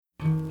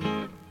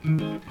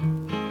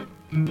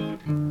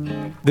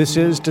This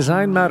is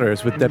Design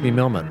Matters with Debbie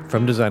Millman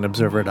from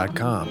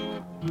DesignObserver.com.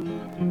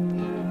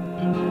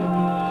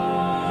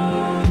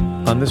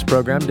 On this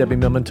program, Debbie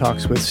Millman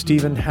talks with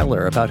Stephen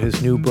Heller about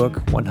his new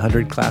book,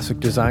 100 Classic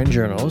Design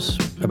Journals,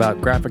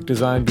 about graphic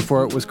design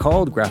before it was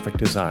called graphic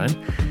design,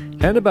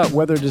 and about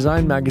whether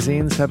design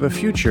magazines have a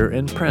future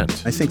in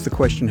print. I think the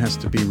question has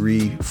to be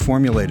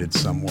reformulated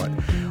somewhat.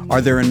 Are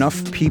there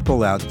enough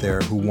people out there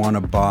who want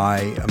to buy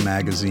a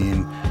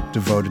magazine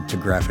devoted to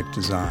graphic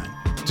design?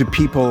 Do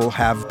people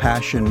have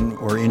passion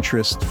or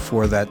interest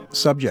for that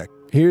subject?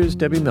 Here's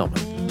Debbie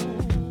Millman.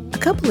 A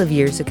couple of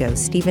years ago,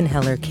 Stephen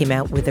Heller came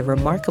out with a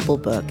remarkable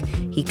book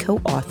he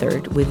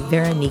co-authored with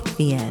Veronique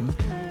Vienne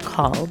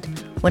called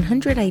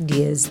 100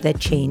 Ideas That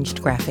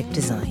Changed Graphic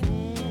Design.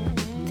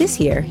 This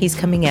year, he's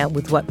coming out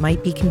with what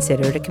might be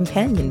considered a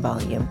companion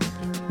volume,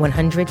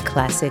 100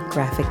 Classic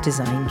Graphic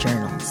Design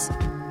Journals.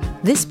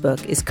 This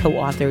book is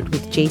co-authored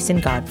with Jason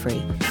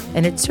Godfrey,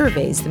 and it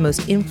surveys the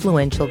most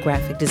influential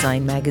graphic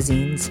design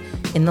magazines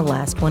in the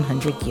last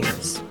 100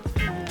 years.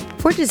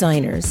 For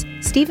designers,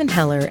 Stephen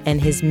Heller and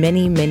his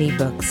many, many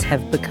books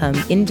have become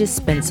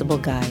indispensable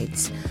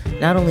guides,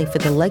 not only for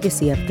the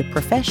legacy of the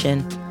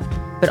profession,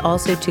 but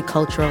also to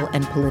cultural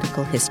and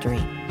political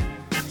history.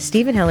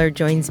 Stephen Heller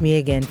joins me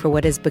again for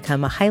what has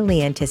become a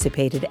highly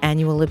anticipated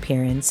annual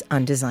appearance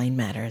on Design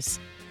Matters.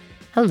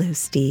 Hello,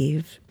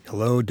 Steve.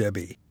 Hello,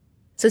 Debbie.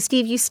 So,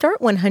 Steve, you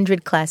start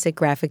 100 Classic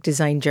Graphic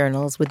Design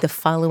Journals with the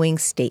following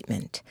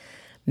statement.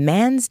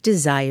 Man's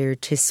desire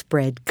to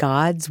spread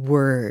God's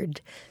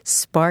word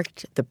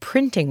sparked the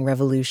printing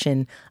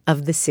revolution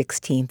of the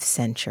 16th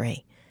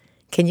century.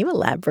 Can you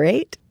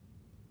elaborate?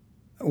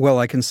 Well,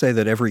 I can say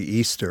that every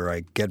Easter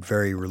I get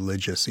very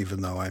religious,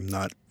 even though I'm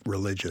not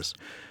religious.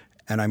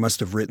 And I must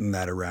have written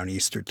that around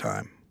Easter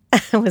time.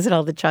 Was it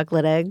all the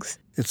chocolate eggs?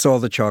 It's all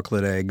the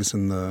chocolate eggs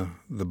and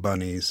the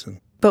bunnies.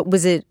 But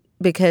was it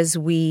because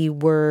we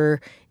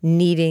were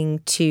needing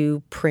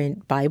to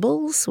print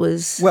Bibles?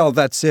 Well,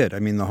 that's it. I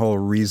mean, the whole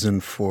reason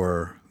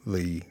for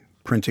the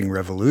printing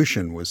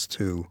revolution was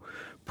to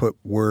put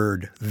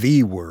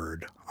the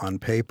word, on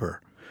paper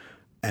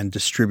and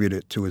distribute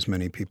it to as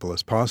many people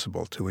as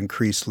possible, to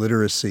increase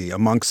literacy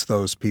amongst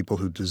those people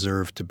who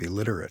deserve to be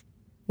literate.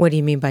 What do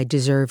you mean by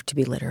deserve to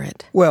be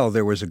literate? Well,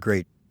 there was a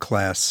great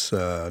class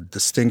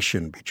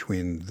distinction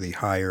between the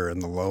higher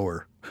and the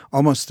lower,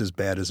 almost as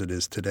bad as it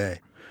is today.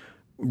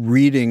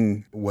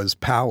 Reading was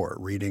power.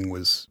 Reading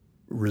was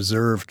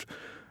reserved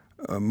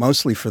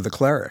mostly for the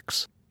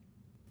clerics.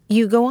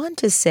 You go on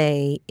to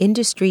say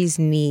industry's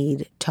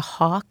need to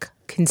hawk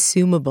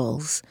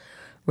consumables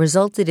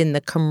resulted in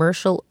the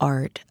commercial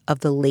art of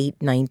the late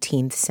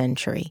 19th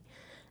century,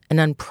 an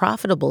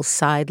unprofitable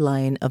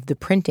sideline of the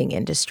printing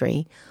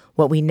industry.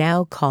 What we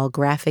now call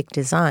graphic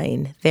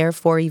design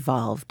therefore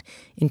evolved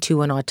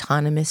into an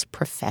autonomous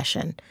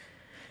profession.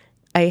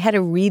 I had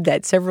to read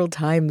that several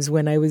times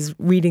when I was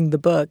reading the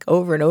book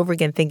over and over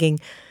again, thinking,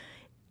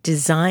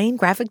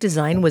 graphic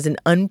design was an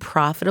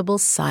unprofitable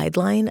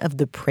sideline of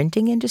the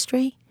printing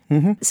industry?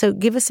 Mm-hmm. So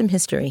give us some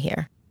history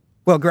here.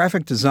 Well,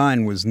 graphic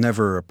design was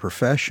never a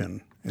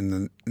profession in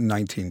the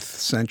 19th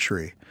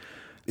century.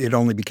 It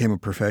only became a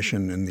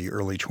profession in the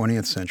early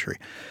 20th century.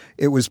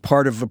 It was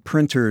part of a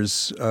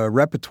printer's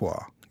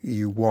repertoire.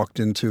 You walked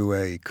into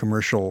a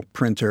commercial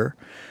printer,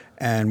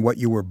 and what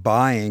you were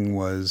buying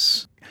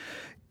was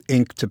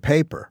ink to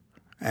paper,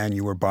 and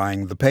you were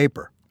buying the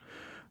paper.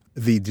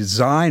 The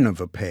design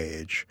of a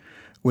page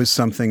was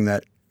something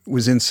that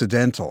was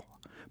incidental,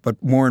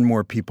 but more and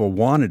more people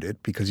wanted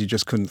it because you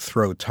just couldn't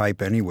throw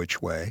type any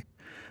which way.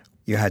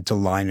 You had to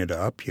line it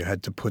up. You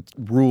had to put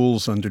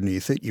rules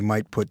underneath it. You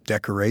might put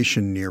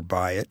decoration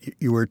nearby it.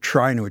 You were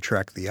trying to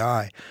attract the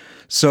eye.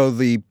 So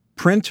the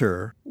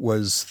printer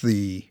was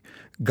the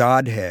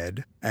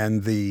godhead,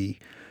 and the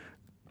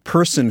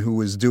person who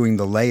was doing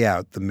the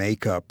layout, the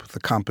makeup, the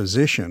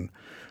composition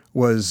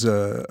was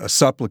a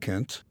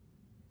supplicant.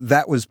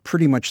 That was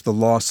pretty much the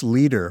lost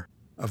leader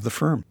of the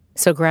firm.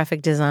 So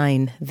graphic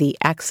design, the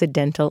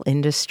accidental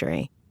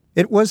industry.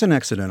 It was an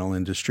accidental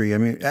industry. I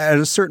mean, at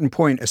a certain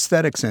point,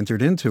 aesthetics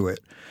entered into it.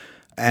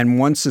 And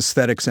once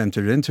aesthetics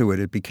entered into it,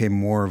 it became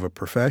more of a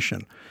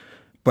profession.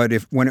 But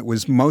when it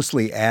was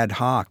mostly ad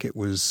hoc, it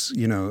was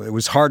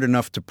hard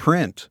enough to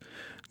print,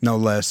 no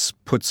less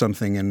put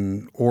something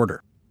in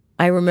order.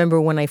 I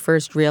remember when I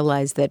first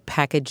realized that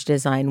package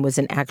design was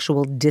an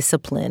actual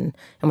discipline,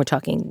 and we're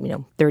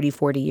talking, 30,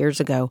 40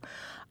 years ago,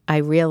 I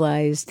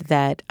realized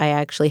that I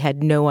actually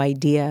had no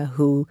idea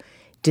who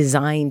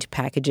designed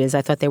packages.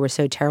 I thought they were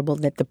so terrible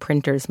that the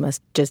printers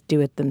must just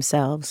do it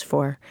themselves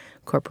for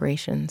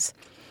corporations.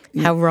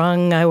 How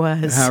wrong I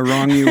was. How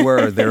wrong you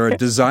were. There are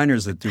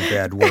designers that do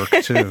bad work,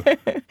 too.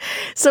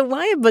 So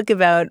why a book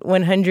about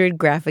 100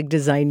 graphic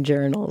design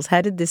journals? How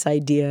did this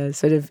idea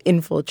sort of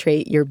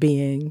infiltrate your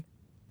being?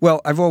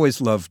 Well, I've always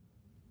loved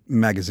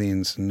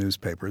magazines and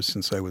newspapers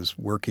since I was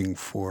working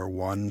for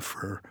one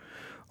for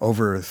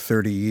over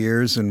 30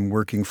 years and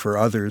working for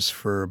others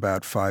for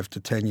about 5 to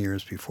 10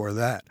 years before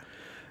that.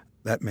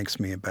 That makes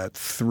me about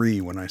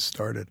 3 when I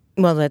started.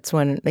 Well, that's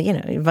when,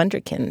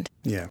 Wunderkind.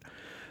 Yeah.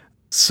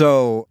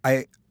 So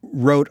I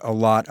wrote a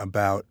lot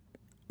about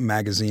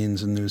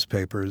magazines and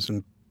newspapers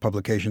and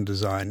publication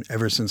design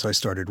ever since I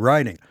started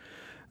writing.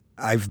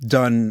 I've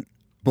done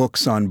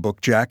books on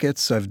book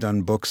jackets. I've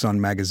done books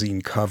on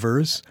magazine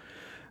covers.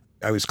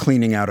 I was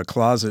cleaning out a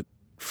closet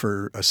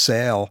for a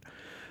sale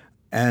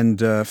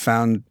and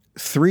found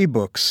 3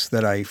 books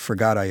that I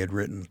forgot I had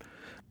written.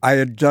 I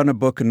had done a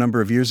book a number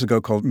of years ago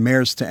called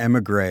Mares to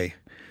Emigre,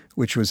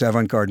 which was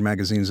avant-garde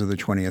magazines of the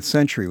 20th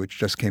century, which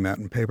just came out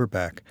in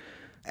paperback.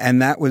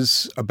 And that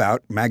was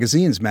about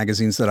magazines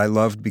that I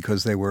loved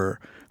because they were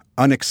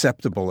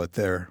unacceptable at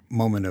their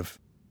moment of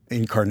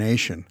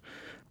incarnation.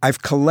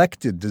 I've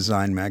collected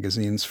design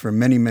magazines for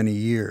many, many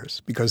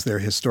years because they're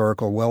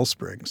historical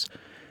wellsprings.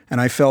 And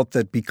I felt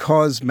that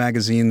because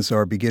magazines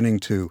are beginning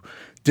to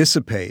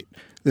dissipate,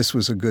 this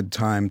was a good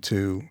time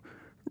to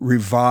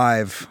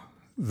revive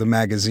the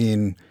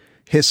magazine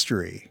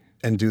history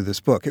and do this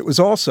book. It was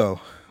also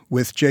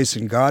with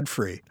Jason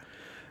Godfrey.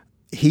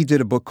 He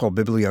did a book called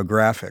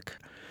Bibliographic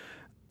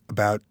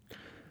about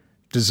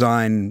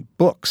design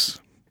books,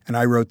 and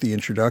I wrote the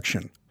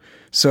introduction.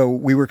 So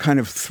we were kind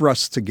of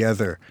thrust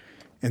together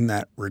in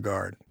that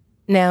regard.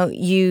 Now,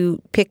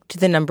 you picked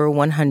the number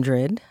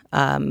 100,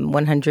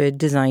 100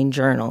 design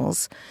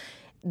journals.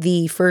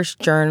 The first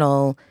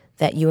journal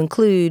that you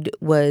include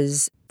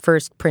was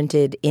first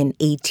printed in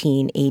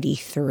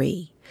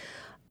 1883.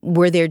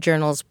 Were there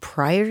journals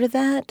prior to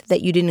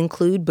that you didn't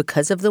include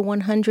because of the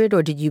 100,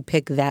 or did you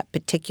pick that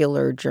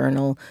particular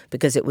journal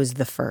because it was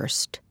the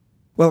first?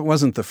 Well, it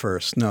wasn't the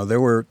first. No, there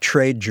were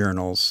trade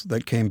journals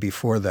that came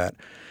before that.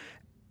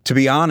 To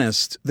be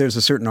honest, there's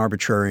a certain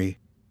arbitrary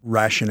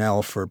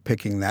rationale for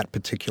picking that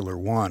particular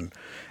one.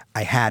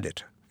 I had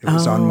it. It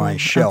was on my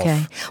shelf.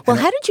 Okay. Well,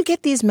 how did you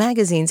get these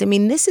magazines? I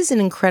mean, this is an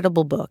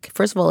incredible book.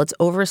 First of all, it's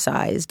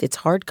oversized. It's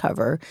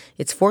hardcover.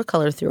 It's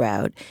 4-color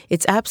throughout.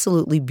 It's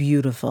absolutely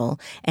beautiful.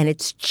 And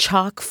it's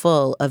chock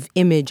full of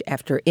image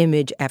after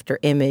image after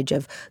image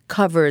of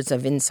covers,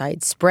 of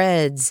inside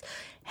spreads.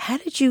 How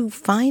did you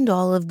find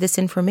all of this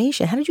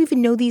information? How did you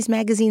even know these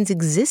magazines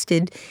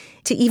existed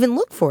to even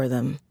look for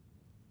them?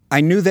 I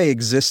knew they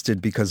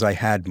existed because I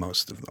had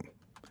most of them.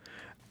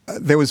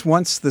 There was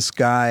once this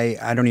guy,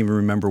 I don't even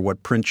remember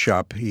what print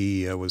shop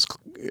he was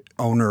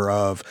owner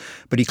of,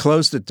 but he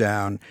closed it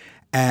down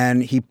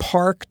and he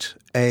parked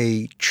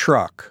a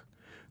truck,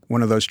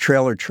 one of those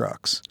trailer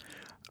trucks.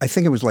 I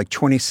think it was like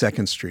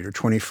 22nd Street or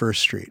 21st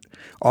Street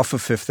off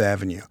of Fifth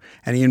Avenue.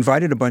 And he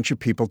invited a bunch of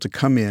people to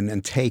come in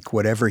and take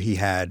whatever he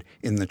had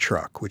in the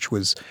truck, which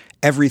was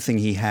everything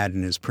he had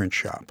in his print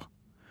shop.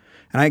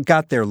 And I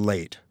got there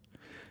late.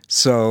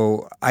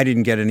 So I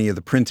didn't get any of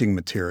the printing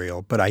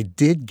material, but I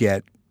did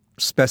get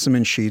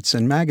specimen sheets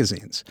and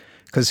magazines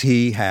because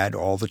he had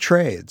all the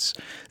trades.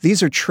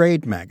 These are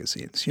trade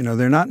magazines.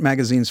 They're not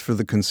magazines for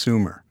the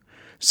consumer.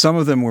 Some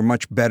of them were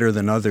much better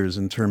than others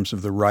in terms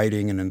of the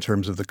writing and in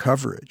terms of the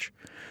coverage.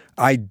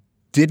 I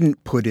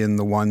didn't put in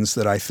the ones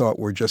that I thought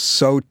were just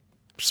so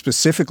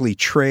specifically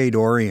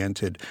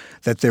trade-oriented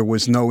that there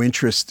was no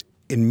interest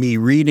in me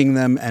reading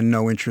them and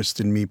no interest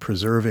in me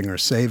preserving or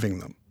saving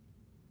them.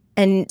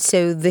 And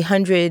so the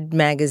 100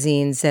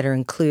 magazines that are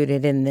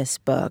included in this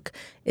book,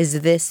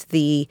 is this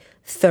the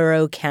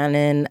thorough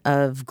canon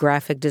of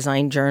graphic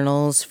design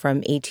journals from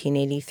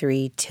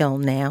 1883 till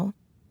now?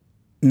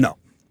 No.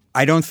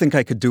 I don't think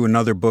I could do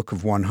another book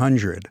of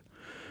 100.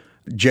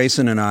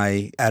 Jason and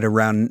I, at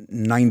around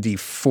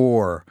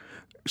 94,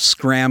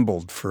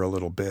 scrambled for a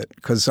little bit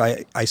because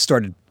I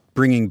started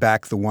bringing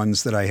back the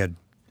ones that I had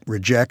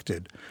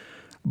rejected.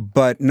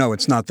 But no,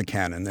 it's not the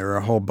canon. There are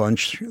a whole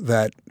bunch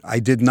that I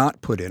did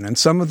not put in, and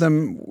some of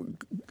them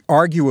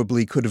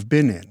arguably could have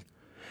been in.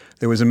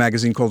 There was a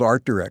magazine called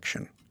Art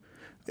Direction.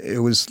 It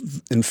was,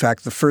 in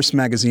fact, the first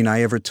magazine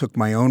I ever took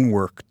my own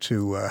work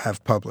to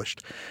have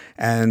published.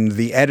 And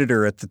the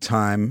editor at the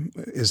time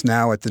is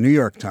now at the New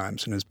York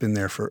Times and has been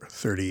there for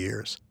 30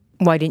 years.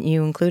 Why didn't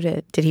you include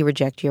it? Did he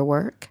reject your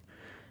work?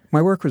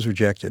 My work was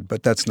rejected,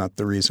 but that's not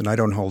the reason. I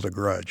don't hold a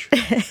grudge.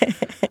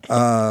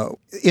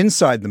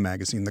 Inside the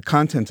magazine, the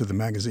content of the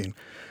magazine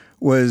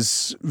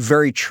was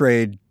very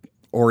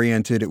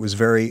trade-oriented. It was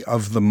very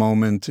of the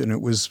moment, and it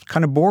was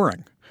kind of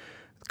boring.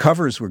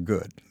 Covers were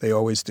good. They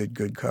always did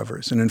good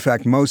covers. And in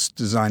fact, most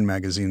design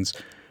magazines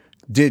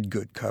did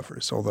good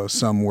covers, although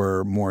some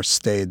were more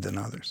staid than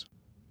others.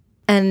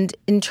 And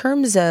in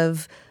terms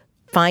of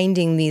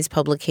finding these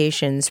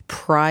publications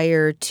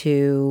prior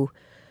to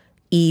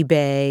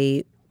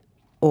eBay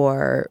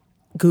or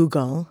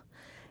Google,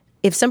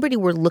 if somebody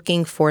were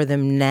looking for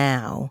them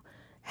now,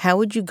 how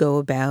would you go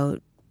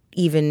about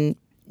even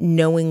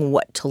knowing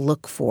what to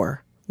look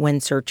for when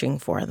searching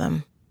for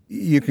them?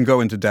 You can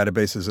go into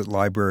databases at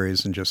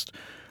libraries and just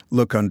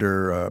look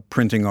under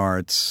printing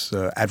arts,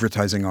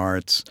 advertising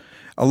arts.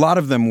 A lot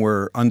of them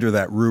were under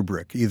that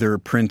rubric, either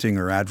printing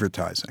or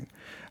advertising.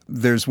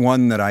 There's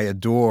one that I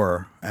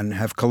adore and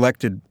have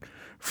collected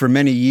for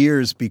many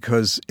years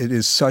because it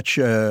is such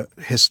a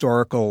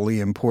historically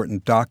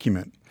important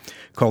document.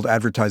 called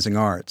Advertising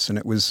Arts, and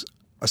it was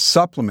a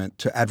supplement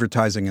to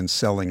Advertising and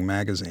Selling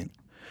magazine.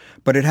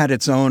 But it had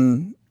its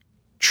own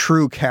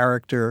true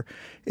character.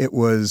 It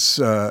was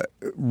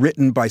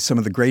written by some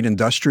of the great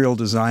industrial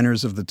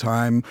designers of the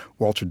time,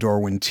 Walter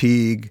Dorwin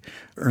Teague,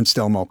 Ernst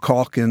Elmo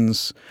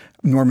Calkins,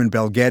 Norman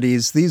Bell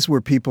Geddes. These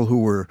were people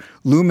who were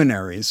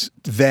luminaries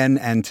then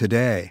and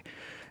today.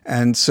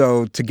 And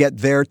so to get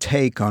their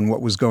take on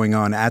what was going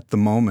on at the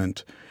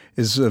moment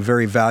is a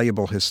very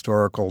valuable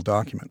historical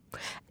document.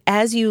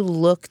 As you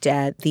looked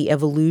at the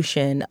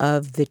evolution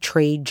of the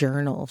trade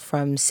journal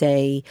from,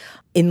 say,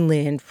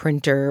 inland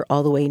printer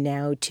all the way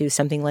now to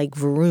something like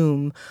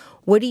Vroom,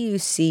 what do you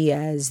see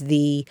as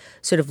the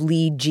sort of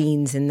lead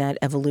genes in that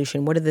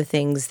evolution? What are the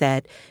things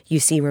that you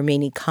see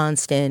remaining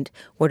constant?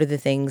 What are the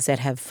things that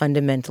have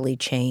fundamentally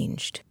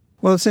changed?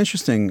 Well, it's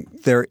interesting.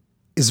 There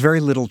is very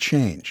little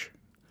change.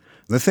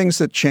 The things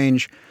that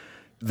change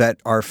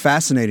that are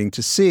fascinating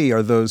to see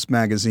are those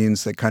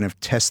magazines that kind of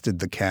tested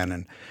the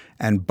canon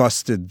and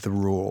busted the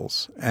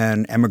rules.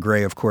 And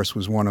Emigre, of course,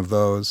 was one of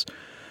those.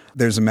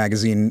 There's a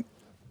magazine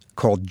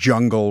called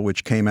Jungle,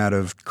 which came out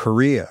of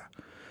Korea,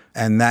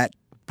 and that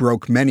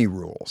broke many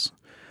rules.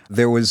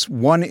 There was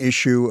one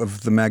issue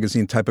of the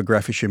magazine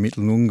Typografische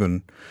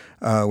Mitteilungen,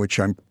 which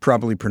I'm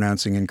probably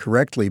pronouncing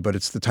incorrectly, but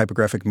it's the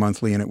Typographic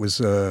Monthly, and it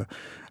was a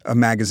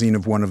magazine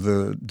of one of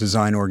the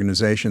design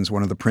organizations,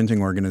 one of the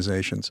printing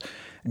organizations.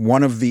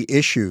 One of the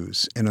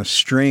issues in a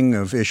string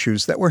of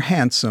issues that were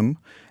handsome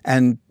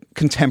and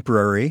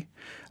contemporary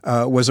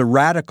was a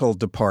radical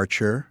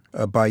departure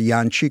by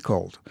Jan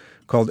Tschichold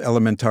called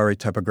Elementare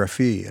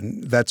Typographie.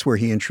 And that's where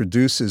he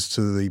introduces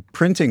to the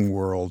printing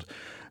world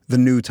the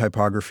new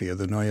typography, or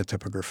the Neue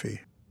Typographie.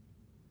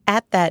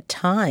 At that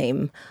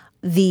time,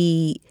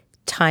 the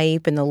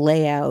type and the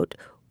layout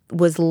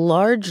was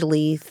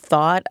largely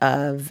thought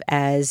of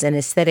as an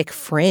aesthetic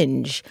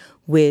fringe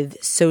with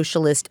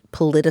socialist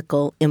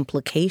political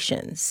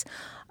implications.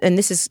 And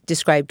this is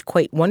described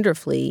quite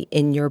wonderfully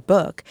in your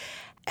book.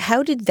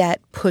 How did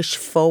that push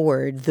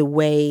forward the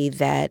way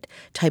that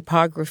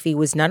typography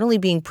was not only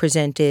being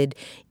presented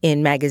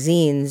in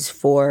magazines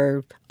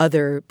for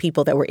other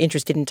people that were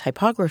interested in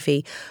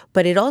typography,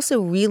 but it also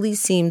really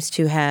seems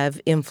to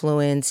have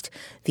influenced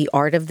the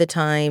art of the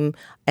time,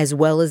 as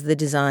well as the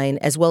design,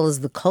 as well as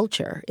the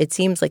culture? It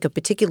seems like a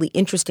particularly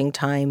interesting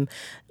time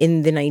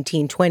in the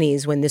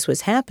 1920s when this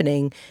was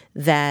happening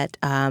that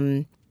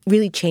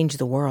really changed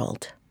the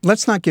world.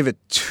 Let's not give it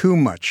too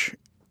much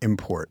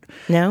import.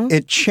 No?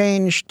 It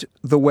changed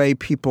the way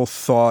people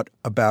thought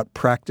about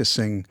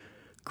practicing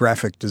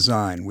graphic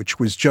design,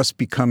 which was just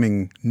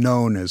becoming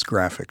known as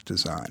graphic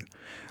design.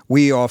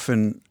 We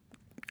often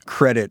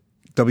credit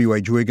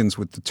W.H. Wiggins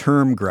with the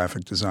term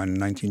graphic design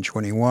in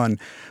 1921,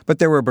 but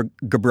there were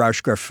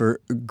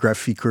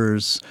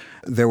Gebrauchsgrafikers,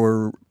 there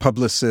were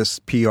publicists,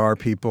 PR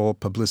people,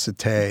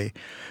 publicité.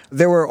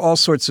 There were all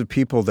sorts of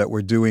people that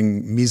were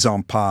doing mise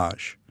en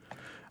page.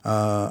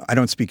 I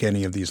don't speak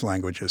any of these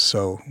languages,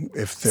 so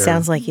if they're...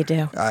 Sounds like you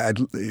do.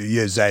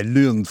 Yes, I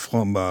learned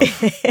from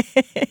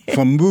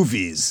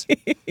movies.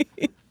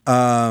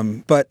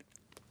 But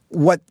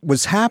what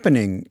was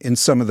happening in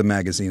some of the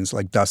magazines,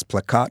 like Das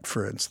Plakat,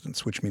 for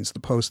instance, which means the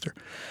poster,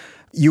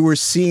 you were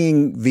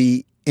seeing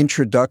the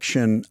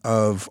introduction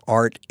of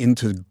art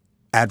into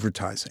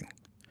advertising.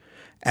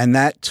 And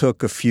that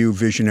took a few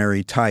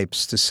visionary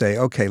types to say,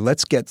 okay,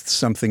 let's get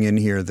something in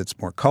here that's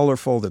more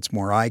colorful, that's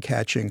more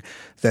eye-catching,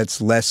 that's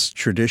less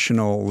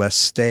traditional, less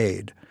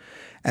staid.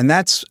 And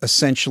that's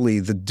essentially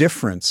the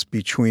difference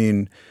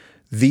between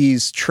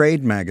these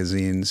trade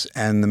magazines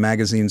and the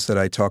magazines that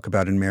I talk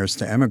about in Maires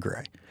to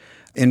Emigre.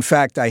 In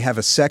fact, I have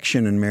a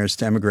section in Maires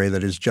to Emigre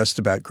that is just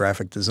about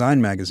graphic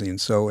design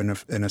magazines. So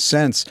in a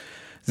sense,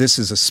 this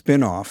is a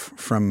spin-off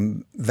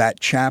from that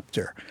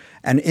chapter.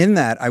 And in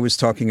that, I was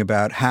talking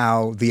about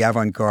how the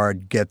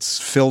avant-garde gets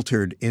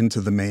filtered into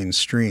the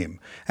mainstream.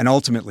 And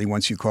ultimately,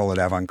 once you call it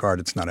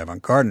avant-garde, it's not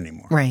avant-garde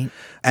anymore. Right.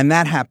 And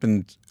that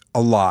happened a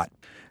lot.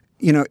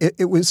 You know,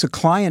 it was a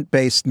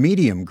client-based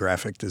medium,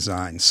 graphic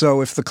design.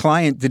 So if the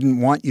client didn't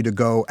want you to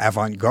go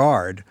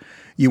avant-garde,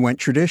 you went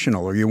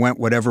traditional, or you went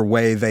whatever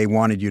way they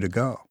wanted you to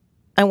go.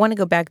 I want to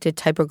go back to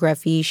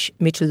Typografische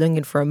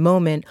Mitteilungen for a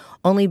moment,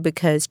 only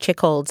because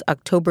Tschichold's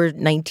October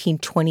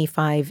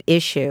 1925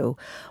 issue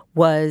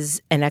was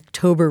an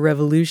October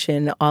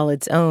revolution all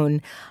its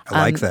own.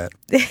 I like that.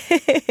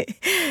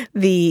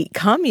 The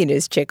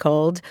communist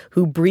Tschichold,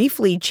 who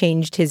briefly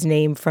changed his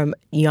name from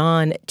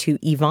Jan to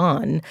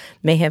Ivan,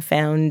 may have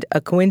found a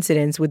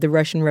coincidence with the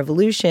Russian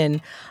Revolution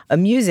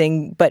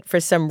amusing, but for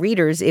some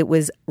readers it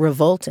was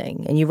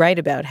revolting. And you write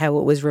about how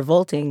it was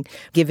revolting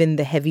given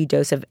the heavy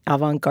dose of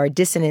avant-garde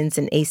dissonance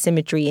and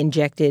asymmetry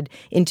injected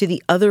into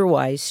the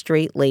otherwise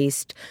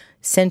straight-laced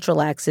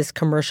central axis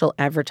commercial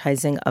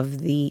advertising of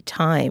the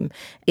time.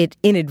 It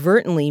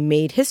inadvertently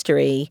made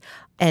history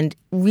and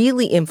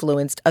really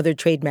influenced other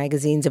trade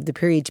magazines of the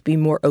period to be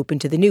more open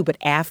to the new. But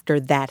after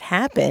that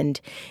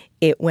happened,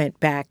 it went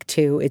back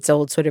to its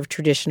old sort of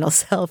traditional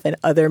self, and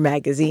other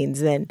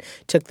magazines then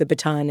took the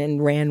baton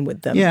and ran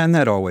with them. Yeah, and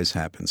that always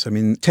happens. I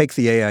mean, take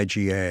the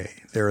AIGA.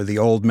 There are the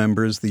old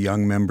members, the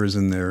young members,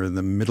 and there are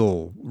the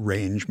middle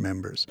range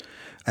members.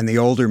 And the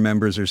older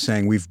members are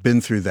saying, we've been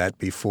through that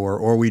before,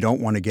 or we don't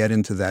want to get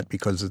into that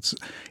because it's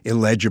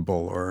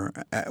illegible, or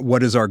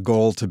what is our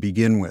goal to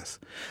begin with?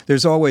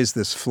 There's always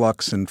this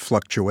flux and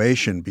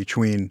fluctuation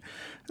between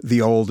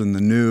the old and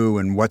the new,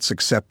 and what's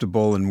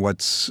acceptable and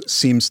what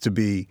seems to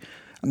be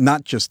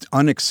not just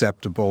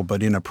unacceptable,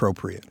 but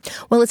inappropriate.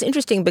 Well, it's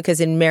interesting because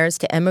in Mares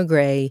to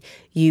Emigre,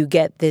 you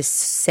get this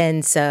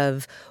sense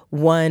of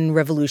one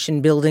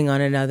revolution building on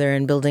another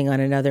and building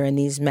on another in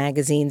these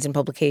magazines and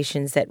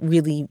publications that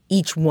really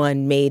each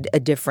one made a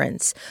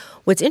difference.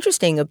 What's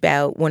interesting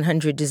about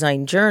 100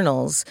 Design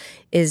Journals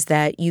is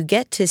that you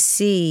get to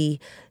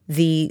see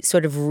the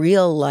sort of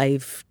real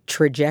life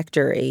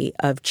trajectory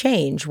of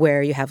change,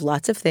 where you have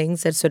lots of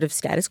things that sort of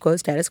status quo,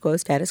 status quo,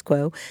 status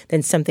quo.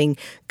 Then something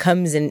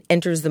comes and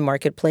enters the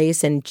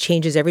marketplace and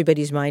changes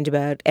everybody's mind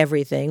about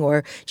everything,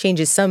 or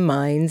changes some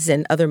minds,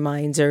 and other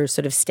minds are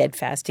sort of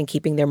steadfast in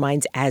keeping their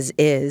minds as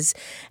is.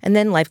 And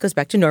then life goes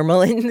back to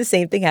normal, and the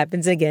same thing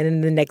happens again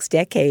in the next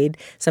decade.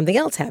 Something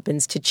else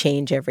happens to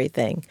change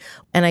everything.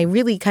 And I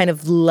really kind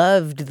of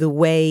loved the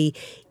way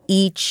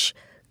each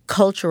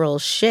cultural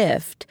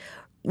shift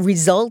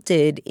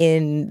resulted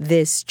in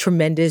this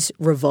tremendous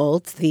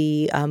revolt,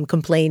 the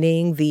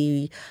complaining,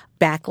 the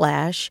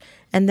backlash,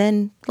 and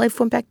then life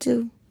went back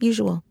to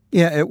usual.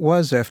 Yeah, it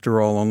was,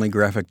 after all, only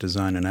graphic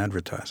design and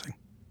advertising.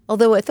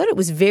 Although I thought it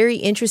was very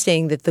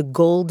interesting that the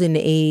golden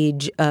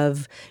age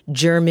of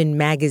German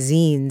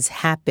magazines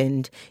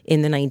happened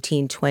in the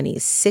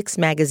 1920s. 6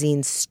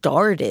 magazines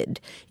started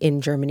in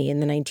Germany in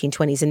the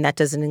 1920s, and that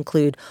doesn't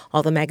include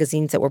all the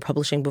magazines that were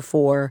publishing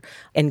before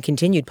and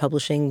continued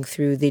publishing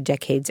through the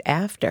decades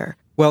after.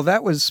 Well,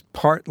 that was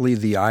partly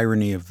the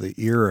irony of the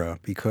era,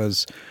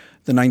 because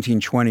the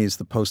 1920s,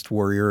 the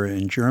post-war era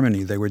in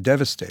Germany, they were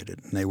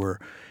devastated, and they were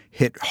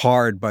hit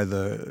hard by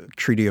the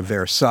Treaty of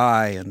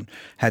Versailles and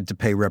had to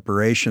pay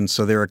reparations.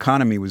 So their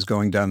economy was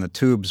going down the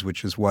tubes,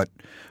 which is what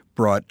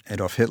brought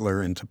Adolf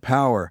Hitler into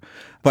power.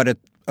 But at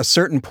a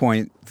certain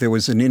point, there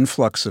was an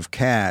influx of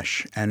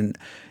cash, and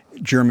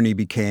Germany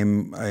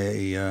became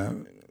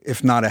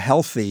if not a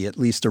healthy, at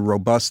least a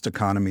robust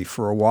economy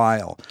for a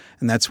while.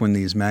 And that's when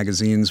these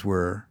magazines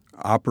were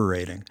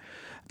operating.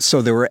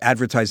 So there were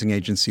advertising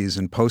agencies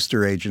and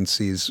poster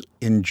agencies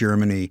in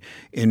Germany,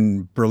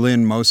 in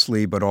Berlin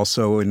mostly, but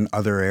also in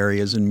other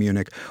areas in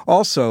Munich.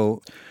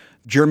 Also,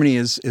 Germany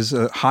is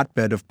a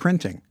hotbed of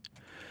printing.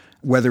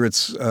 Whether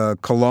it's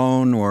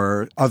Cologne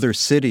or other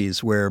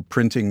cities where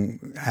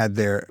printing had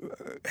their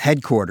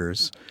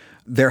headquarters,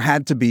 there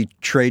had to be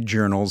trade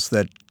journals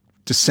that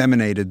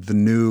disseminated the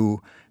new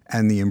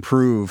and the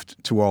improved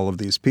to all of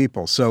these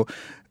people. So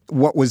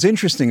what was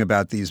interesting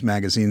about these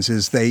magazines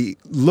is they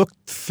looked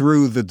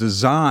through the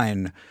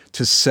design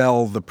to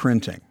sell the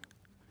printing.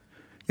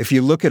 If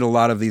you look at a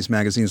lot of these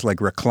magazines like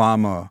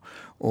Reklame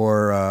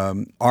or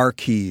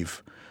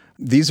Archiv,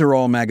 these are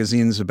all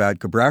magazines about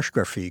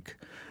Gebrauchsgrafik,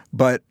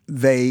 but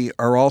they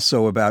are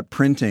also about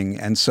printing.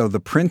 And so the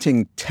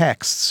printing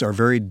texts are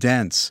very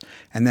dense,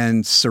 and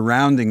then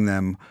surrounding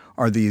them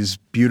are these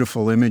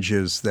beautiful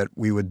images that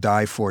we would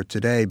die for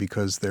today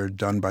because they're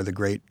done by the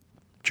great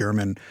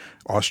German,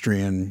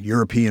 Austrian,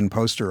 European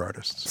poster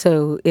artists.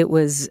 So it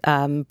was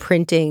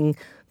printing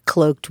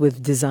cloaked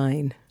with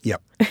design.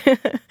 Yep.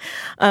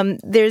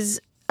 There's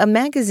a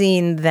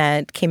magazine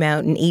that came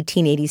out in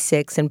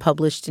 1886 and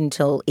published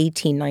until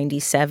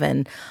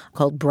 1897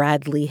 called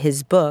Bradley,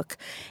 His Book,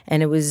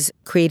 and it was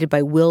created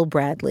by Will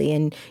Bradley.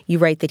 And you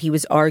write that he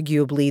was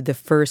arguably the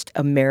first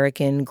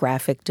American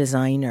graphic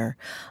designer,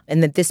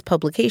 and that this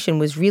publication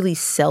was really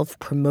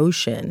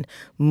self-promotion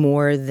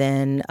more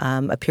than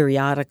a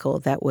periodical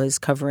that was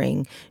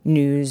covering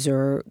news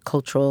or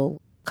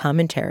cultural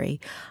commentary.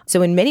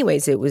 So in many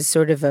ways, it was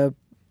sort of a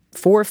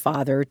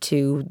forefather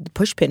to the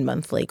Pushpin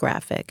Monthly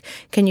graphic.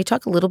 Can you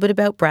talk a little bit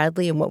about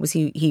Bradley and what was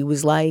he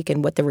was like,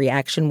 and what the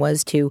reaction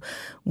was to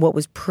what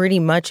was pretty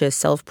much a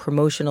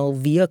self-promotional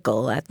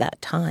vehicle at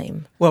that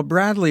time? Well,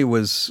 Bradley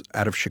was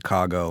out of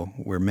Chicago,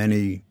 where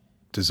many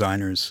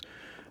designers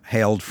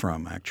hailed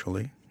from,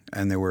 actually.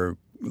 And there were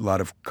a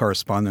lot of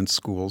correspondence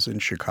schools in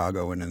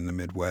Chicago and in the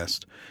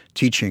Midwest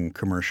teaching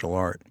commercial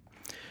art.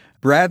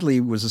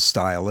 Bradley was a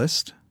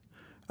stylist.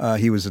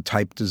 He was a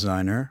type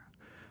designer.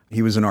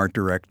 He was an art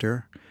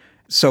director.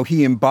 So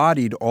he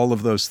embodied all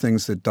of those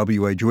things that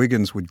W.H.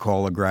 Wiggins would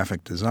call a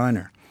graphic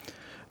designer.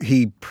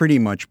 He pretty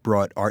much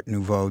brought Art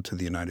Nouveau to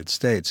the United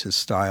States. His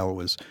style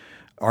was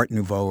Art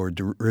Nouveau or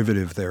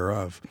derivative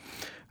thereof.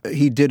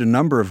 He did a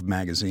number of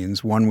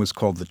magazines. One was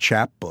called The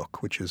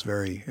Chapbook, which is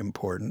very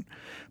important.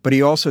 But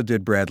he also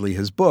did Bradley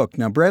His Book.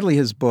 Now, Bradley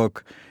His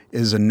Book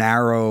is a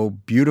narrow,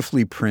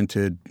 beautifully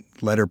printed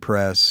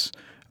letterpress,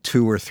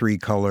 2 or 3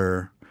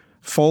 color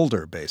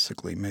folder,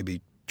 basically,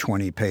 maybe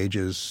 20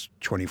 pages,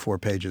 24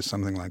 pages,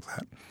 something like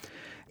that.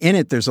 In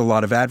it, there's a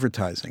lot of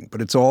advertising,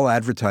 but it's all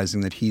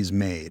advertising that he's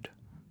made.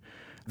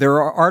 There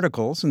are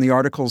articles, and the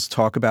articles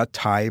talk about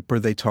type or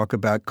they talk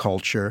about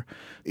culture.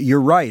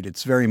 You're right.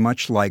 It's very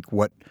much like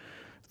what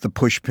the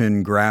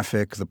Pushpin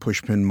Graphic, the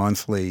Pushpin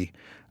Monthly,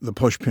 the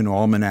Pushpin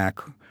Almanac,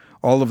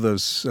 all of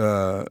those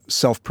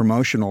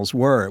self-promotionals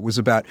were. It was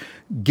about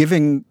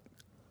giving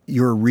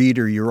your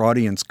reader, your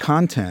audience,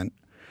 content,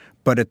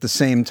 but at the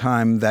same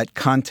time, that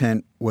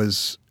content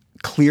was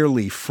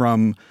clearly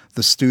from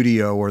the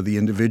studio or the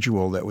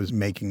individual that was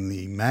making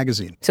the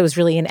magazine. So it was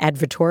really an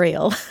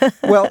advertorial.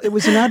 Well, it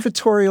was an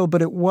advertorial,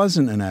 but it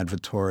wasn't an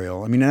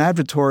advertorial. I mean, an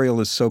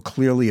advertorial is so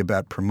clearly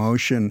about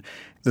promotion.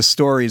 The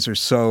stories are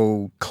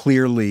so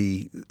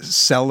clearly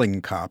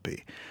selling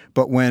copy.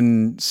 But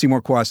when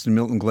Seymour Quast and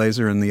Milton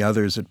Glaser and the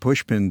others at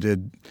Pushpin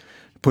did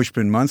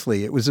Pushpin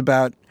Monthly, it was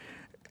about,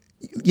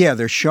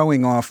 they're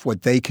showing off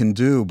what they can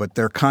do, but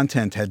their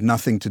content had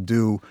nothing to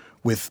do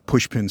with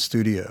Pushpin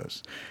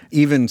Studios.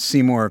 Even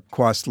Seymour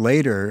Quast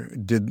later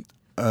did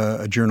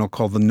a journal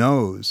called The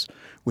Nose,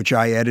 which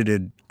I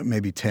edited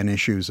maybe 10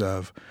 issues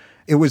of.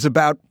 It was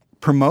about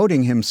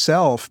promoting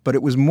himself, but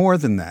it was more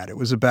than that. It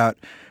was about,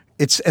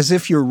 it's as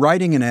if you're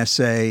writing an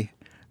essay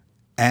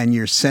and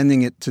you're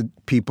sending it to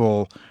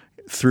people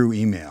through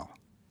email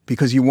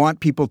because you want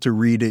people to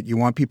read it, you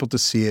want people to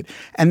see it,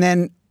 and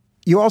then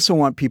you also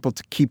want people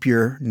to keep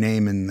your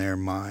name in their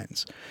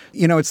minds.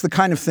 You know, it's the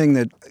kind of thing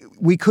that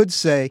we could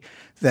say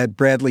that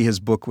Bradley, his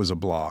book, was a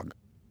blog.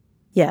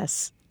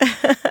 Yes.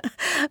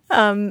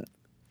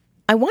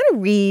 I want to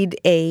read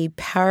a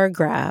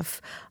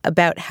paragraph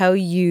about how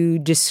you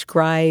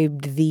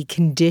described the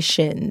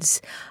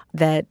conditions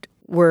that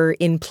were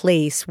in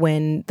place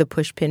when the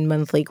Pushpin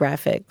Monthly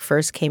graphic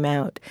first came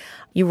out.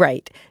 You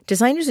write,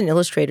 designers and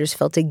illustrators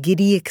felt a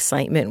giddy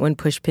excitement when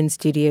Pushpin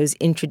Studios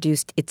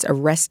introduced its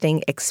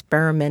arresting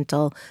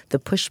experimental The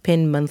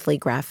Pushpin Monthly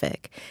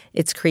graphic.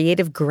 Its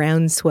creative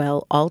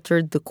groundswell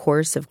altered the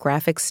course of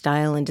graphic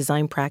style and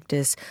design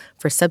practice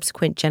for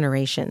subsequent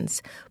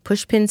generations.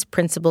 Pushpin's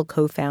principal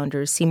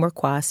co-founders, Seymour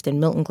Quast and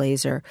Milton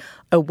Glaser,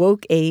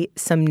 awoke a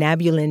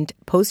somnambulant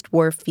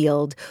post-war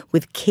field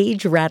with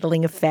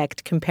cage-rattling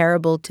effect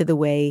comparable to the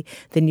way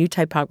the new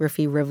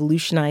typography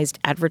revolutionized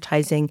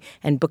advertising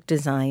and book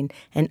design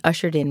and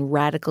ushered in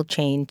radical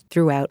change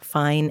throughout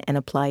fine and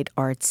applied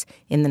arts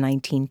in the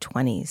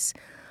 1920s.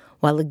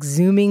 While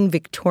exhuming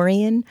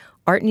Victorian,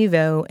 Art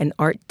Nouveau, and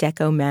Art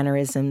Deco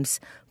mannerisms,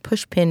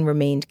 Pushpin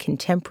remained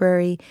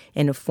contemporary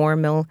in a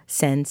formal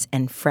sense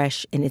and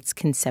fresh in its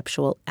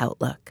conceptual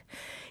outlook.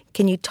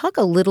 Can you talk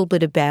a little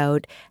bit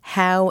about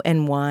how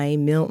and why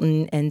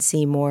Milton and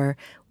Seymour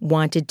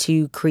wanted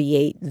to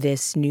create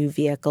this new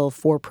vehicle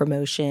for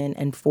promotion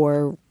and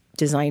for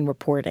design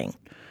reporting?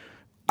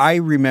 I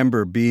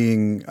remember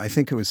I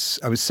was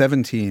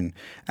 17,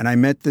 and I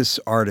met this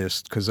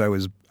artist because I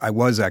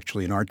was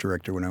actually an art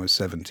director when I was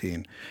 17.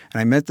 And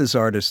I met this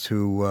artist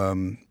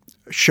who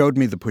showed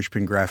me the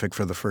Pushpin graphic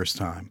for the first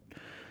time.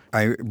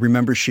 I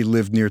remember she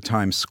lived near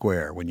Times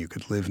Square when you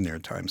could live near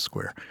Times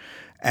Square.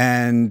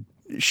 And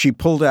she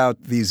pulled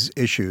out these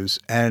issues,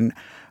 and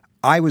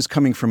I was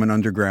coming from an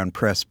underground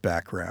press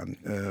background,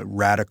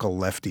 radical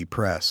lefty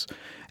press.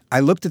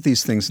 I looked at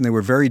these things, and they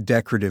were very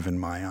decorative in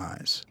my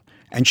eyes.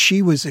 And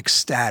she was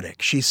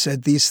ecstatic. She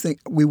said, these things,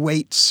 we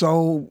wait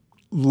so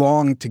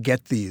long to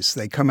get these.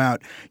 They come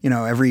out,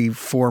 every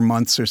 4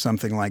 months or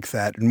something like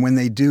that. And when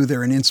they do,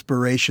 they're an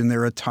inspiration.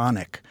 They're a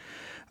tonic.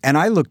 And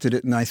I looked at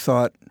it and I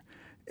thought,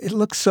 it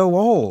looks so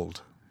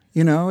old.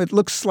 It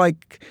looks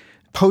like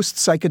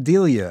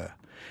post-psychedelia.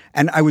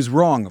 And I was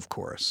wrong, of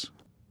course.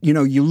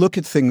 You look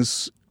at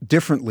things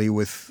differently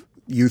with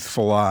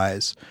youthful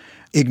eyes,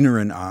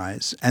 ignorant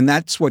eyes. And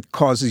that's what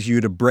causes you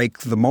to break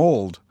the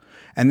mold.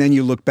 And then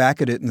you look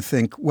back at it and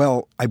think,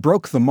 well, I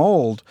broke the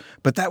mold,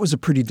 but that was a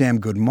pretty damn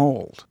good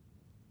mold.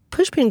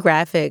 Pushpin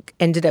Graphic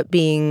ended up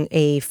being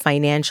a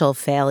financial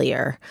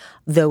failure,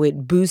 though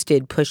it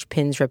boosted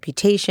Pushpin's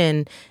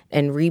reputation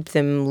and reaped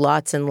them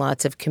lots and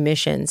lots of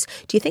commissions.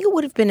 Do you think it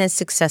would have been as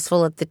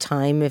successful at the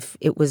time if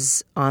it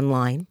was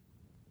online?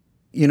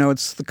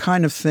 It's the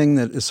kind of thing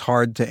that is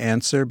hard to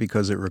answer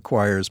because it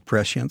requires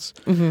prescience.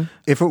 Mm-hmm.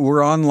 If it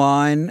were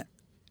online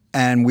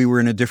and we were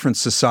in a different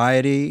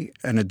society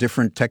and a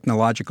different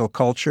technological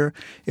culture,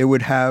 it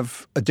would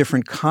have a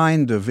different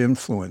kind of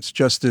influence,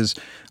 just as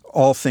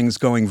all things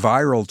going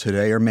viral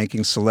today are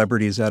making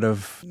celebrities out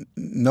of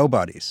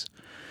nobodies.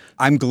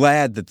 I'm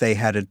glad that they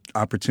had an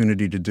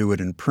opportunity to do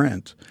it in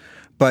print.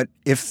 But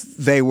if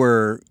they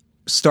were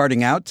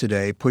starting out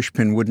today,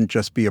 Pushpin wouldn't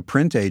just be a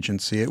print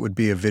agency. It would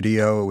be a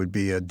video, it would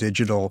be a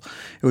digital,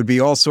 it would be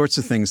all sorts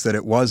of things that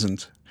it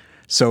wasn't.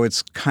 So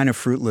it's kind of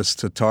fruitless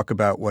to talk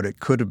about what it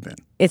could have been.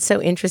 It's so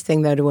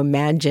interesting, though, to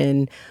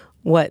imagine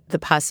what the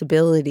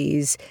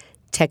possibilities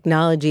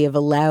technology have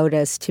allowed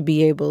us to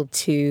be able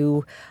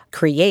to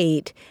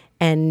create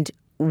and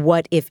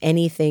what, if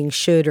anything,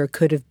 should or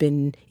could have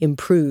been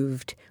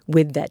improved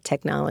with that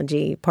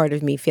technology. Part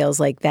of me feels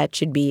like that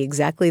should be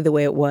exactly the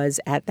way it was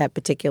at that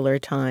particular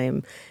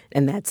time,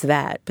 and that's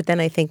that. But then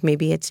I think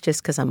maybe it's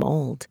just because I'm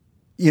old.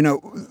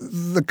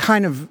 The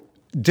kind of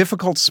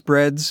difficult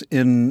spreads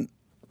in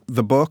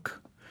the book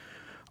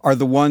are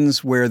the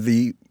ones where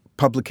the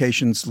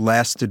publications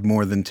lasted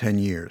more than 10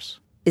 years.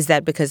 Is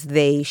that because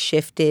they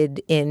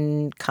shifted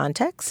in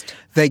context?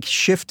 They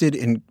shifted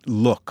in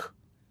look.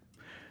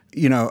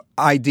 You know,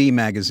 ID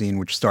magazine,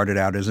 which started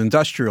out as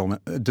Industrial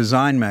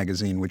Design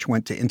magazine, which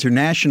went to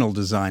International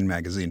Design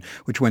magazine,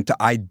 which went to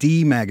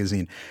ID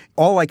magazine.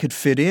 All I could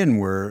fit in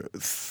were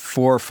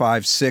 4,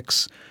 5,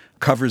 6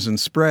 covers and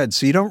spreads.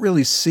 So you don't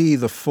really see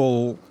the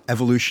full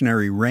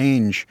evolutionary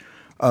range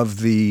of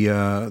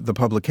the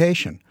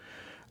publication.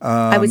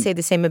 I would say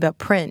the same about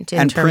print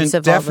in terms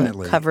of definitely,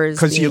 all the covers.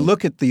 Because you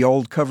look at the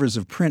old covers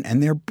of print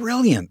and they're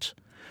brilliant.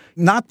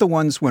 Not the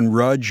ones when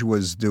Rudge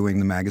was doing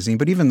the magazine,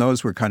 but even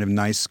those were kind of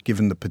nice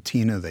given the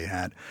patina they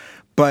had.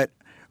 But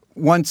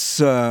once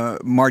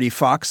Marty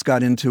Fox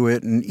got into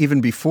it, and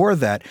even before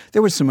that,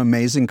 there were some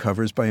amazing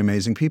covers by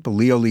amazing people.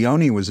 Leo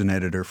Leone was an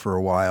editor for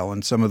a while,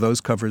 and some of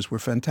those covers were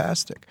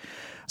fantastic.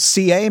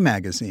 CA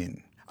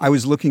magazine. I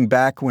was looking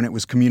back when it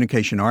was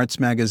Communication Arts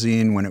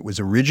magazine, when it was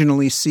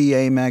originally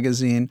CA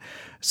magazine.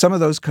 Some of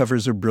those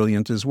covers are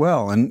brilliant as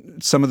well.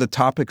 And some of the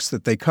topics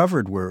that they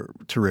covered were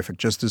terrific,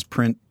 just as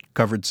print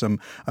covered some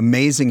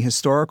amazing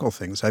historical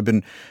things. I've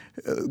been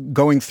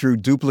going through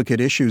duplicate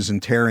issues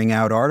and tearing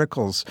out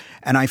articles,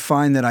 and I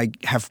find that I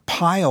have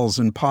piles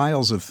and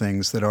piles of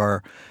things that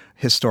are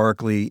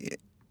historically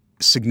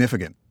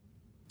significant.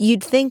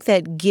 You'd think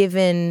that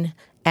given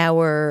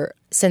our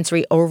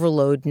sensory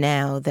overload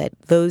now, that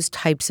those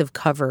types of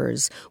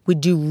covers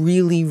would do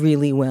really,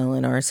 really well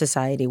in our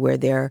society, where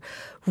they're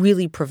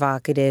really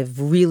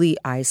provocative, really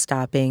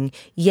eye-stopping.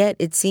 Yet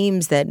it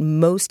seems that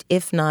most,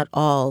 if not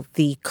all,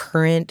 the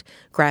current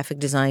graphic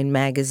design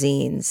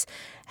magazines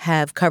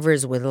have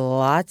covers with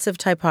lots of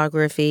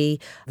typography,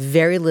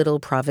 very little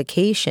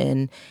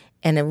provocation,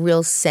 and a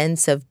real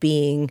sense of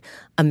being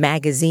a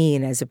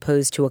magazine as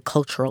opposed to a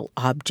cultural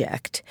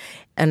object.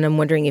 And I'm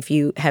wondering if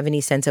you have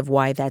any sense of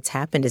why that's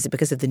happened. Is it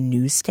because of the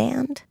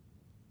newsstand?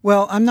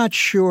 Well, I'm not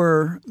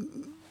sure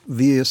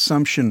the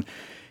assumption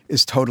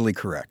is totally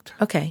correct.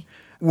 Okay.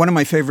 One of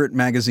my favorite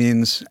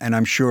magazines, and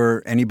I'm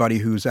sure anybody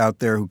who's out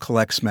there who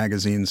collects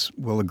magazines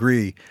will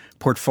agree,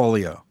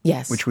 Portfolio.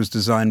 Yes. Which was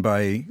designed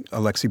by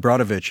Alexei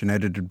Brodovich and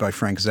edited by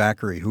Frank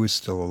Zachary, who is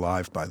still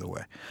alive, by the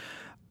way.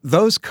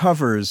 Those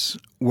covers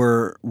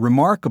were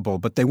remarkable,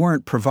 but they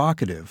weren't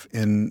provocative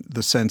in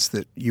the sense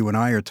that you and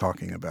I are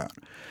talking about.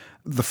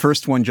 The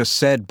first one just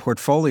said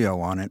Portfolio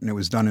on it, and it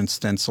was done in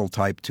stencil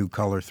type,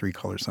 2-color,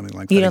 3-color, something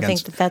like that. You don't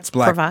think that that's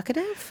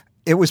provocative?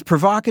 It was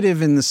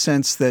provocative in the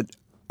sense that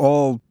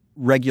all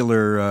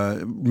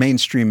regular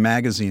mainstream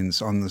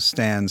magazines on the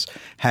stands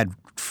had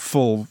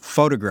full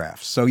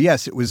photographs. So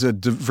yes, it was a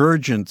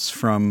divergence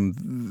from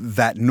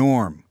that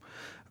norm.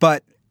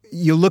 But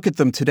you look at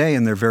them today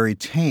and they're very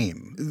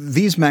tame.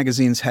 These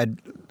magazines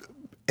had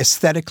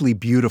aesthetically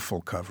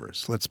beautiful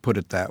covers, let's put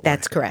it that way.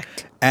 That's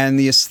correct. And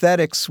the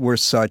aesthetics were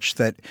such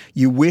that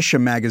you wish a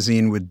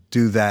magazine would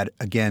do that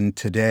again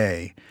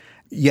today.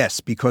 Yes,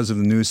 because of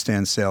the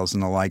newsstand sales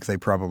and the like, they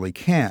probably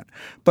can't.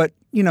 But,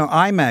 you know,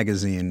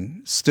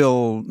 iMagazine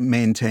still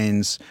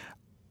maintains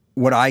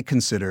what I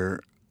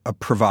consider a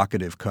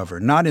provocative cover,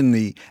 not in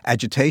the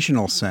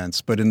agitational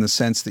sense, but in the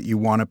sense that you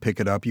want to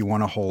pick it up, you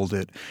want to hold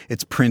it.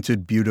 It's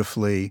printed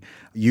beautifully.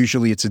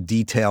 Usually it's a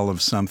detail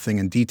of something,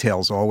 and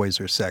details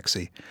always are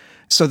sexy.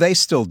 So they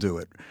still do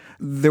it.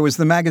 There was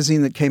the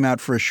magazine that came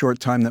out for a short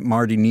time that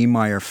Marty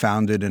Niemeyer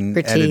founded and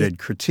edited,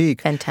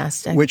 Critique.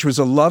 Fantastic. Which was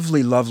a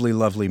lovely, lovely,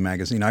 lovely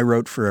magazine. I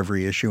wrote for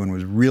every issue and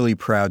was really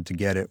proud to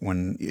get it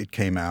when it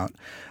came out.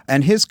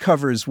 And his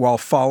covers, while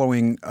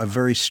following a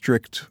very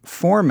strict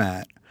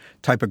format,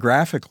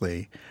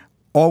 typographically,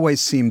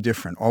 always seemed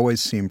different, always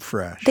seemed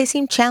fresh. They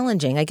seemed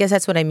challenging. I guess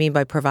that's what I mean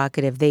by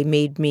provocative. They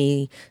made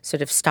me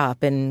sort of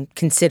stop and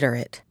consider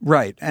it.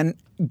 Right. And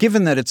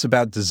given that it's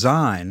about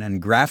design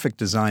and graphic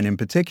design in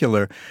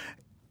particular,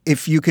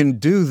 if you can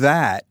do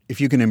that,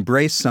 if you can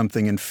embrace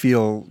something and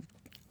feel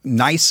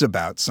nice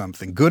about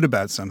something, good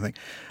about something,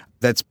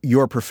 that's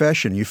your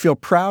profession. You feel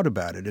proud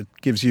about it. It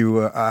gives you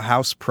a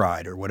house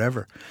pride or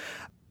whatever.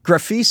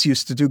 Graphice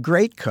used to do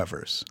great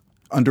covers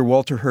under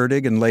Walter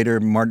Hertig and later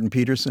Martin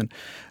Peterson.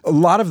 A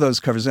lot of those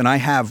covers, and I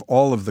have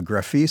all of the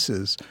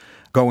Graphices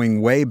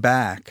going way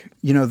back,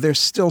 you know, they're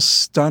still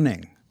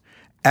stunning,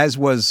 as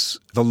was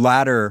the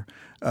latter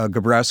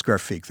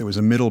Gebrauchsgrafik. There was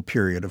a middle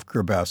period of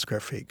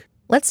Gebrauchsgrafik.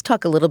 Let's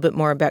talk a little bit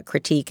more about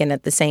Critique and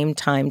at the same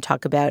time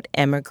talk about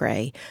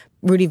Emigre.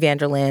 Rudy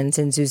Vanderlands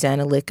and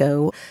Zuzana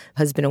Licko,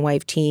 husband and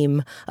wife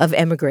team of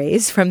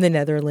emigres from the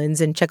Netherlands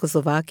and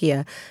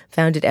Czechoslovakia,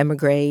 founded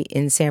Emigre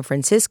in San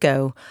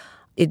Francisco.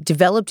 It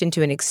developed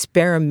into an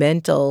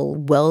experimental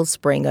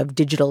wellspring of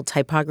digital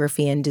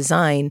typography and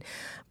design,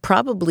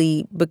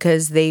 probably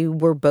because they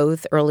were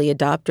both early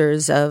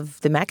adopters of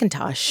the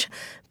Macintosh.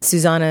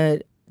 Susanna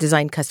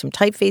designed custom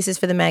typefaces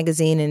for the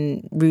magazine,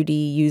 and Rudy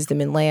used them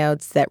in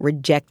layouts that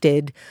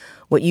rejected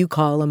what you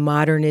call a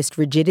modernist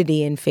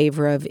rigidity in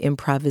favor of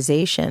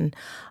improvisation.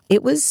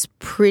 It was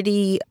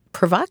pretty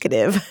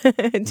provocative,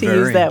 to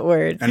use that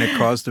word. And it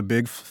caused a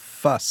big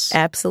fuss.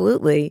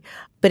 Absolutely.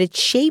 But its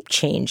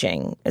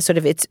shape-changing, sort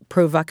of its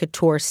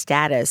provocateur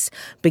status,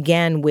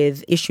 began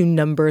with issue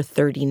number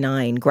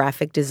 39,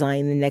 Graphic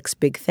Design, the Next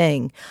Big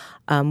Thing,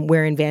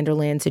 wherein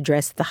Vanderlands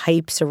addressed the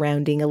hype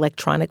surrounding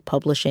electronic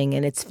publishing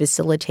and its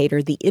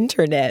facilitator, the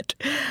Internet,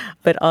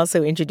 but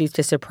also introduced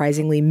a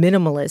surprisingly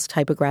minimalist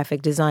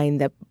typographic design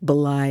that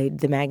belied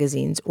the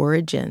magazine's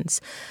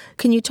origins.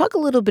 Can you talk a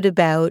little bit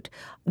about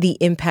the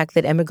impact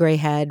that Emigre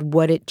had,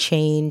 what it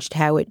changed,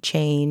 how it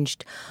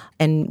changed,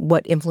 and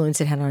what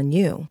influence it had on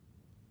you?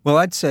 Well,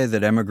 I'd say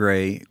that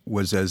Emigre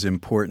was as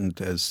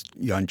important as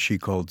Jan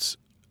Tschichol's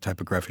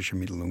Typografische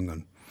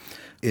Mitteilungen.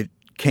 It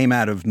came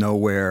out of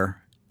nowhere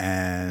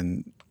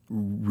and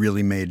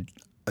really made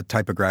a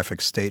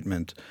typographic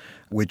statement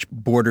which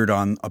bordered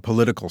on a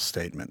political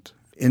statement.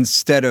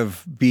 Instead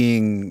of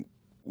being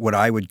what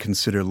I would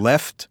consider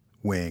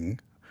left-wing,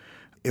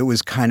 it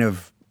was kind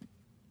of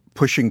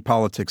pushing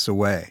politics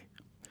away.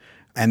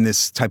 And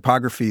this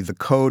typography, the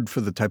code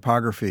for the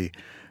typography,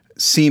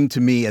 seemed to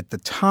me at the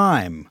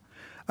time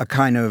a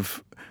kind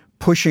of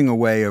pushing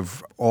away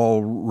of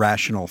all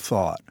rational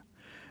thought.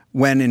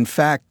 When, in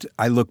fact,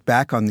 I look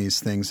back on these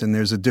things and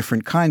there's a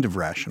different kind of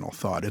rational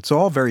thought. It's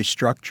all very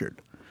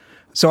structured.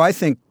 So I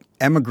think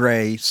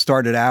Emigre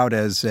started out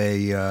as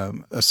a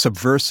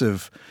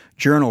subversive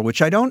journal,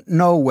 which I don't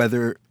know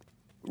whether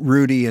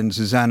Rudy and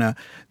Susanna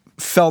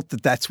felt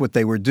that that's what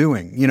they were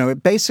doing. You know,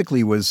 it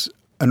basically was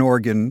an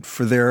organ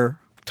for their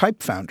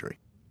type foundry.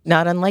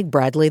 Not unlike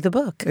Bradley the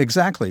book.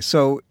 Exactly.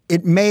 So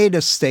it made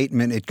a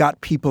statement. It got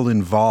people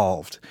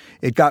involved.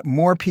 It got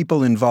more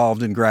people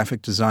involved in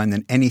graphic design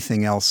than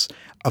anything else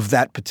of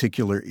that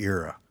particular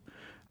era.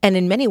 And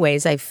in many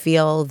ways, I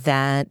feel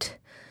that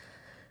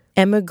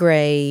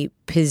Emigre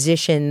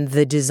positioned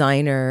the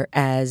designer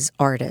as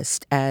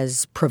artist,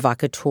 as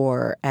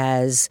provocateur,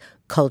 as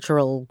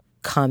cultural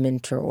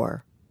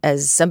commentator,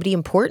 as somebody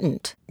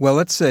important. Well,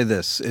 let's say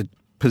this. It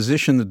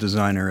positioned the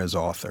designer as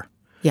author.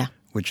 Yeah.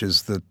 Which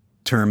is the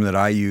term that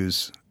I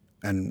use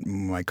and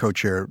my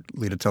co-chair,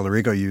 Lita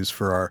Tellerico, used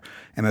for our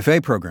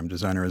MFA program,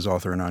 Designer as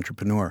Author and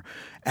Entrepreneur.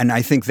 And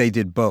I think they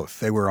did both.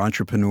 They were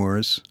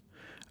entrepreneurs.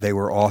 They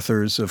were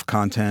authors of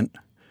content.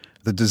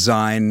 The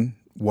design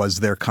was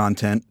their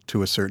content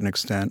to a certain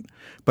extent.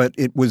 But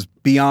it was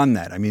beyond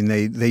that. I mean,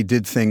 they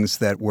did things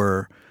that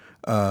were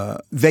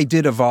they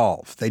did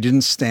evolve. They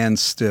didn't stand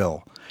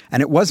still.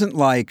 And it wasn't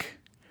like,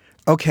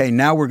 okay,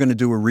 now we're going to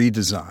do a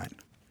redesign.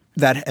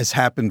 That has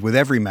happened with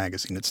every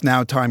magazine. It's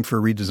now time for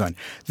a redesign.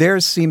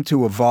 Theirs seemed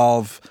to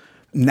evolve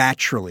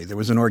naturally. There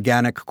was an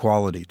organic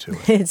quality to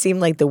it. It seemed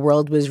like the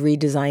world was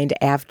redesigned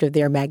after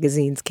their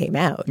magazines came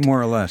out.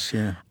 More or less,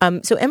 yeah.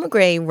 So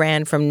Emigre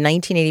ran from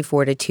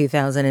 1984 to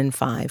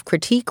 2005.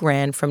 Critique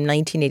ran from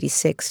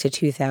 1986 to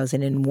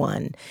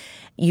 2001.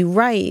 You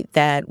write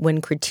that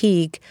when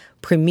Critique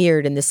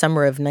premiered in the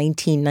summer of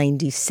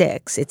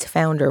 1996, its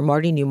founder,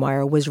 Marty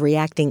Neumeier, was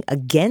reacting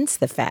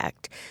against the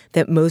fact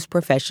that most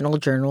professional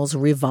journals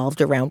revolved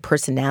around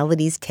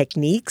personalities,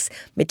 techniques,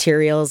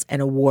 materials,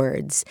 and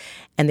awards.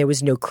 And there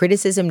was no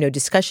criticism, no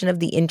discussion of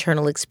the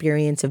internal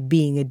experience of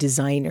being a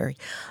designer.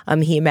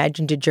 He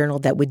imagined a journal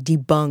that would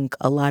debunk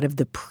a lot of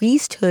the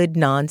priesthood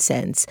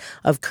nonsense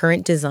of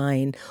current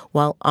design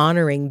while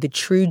honoring the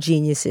true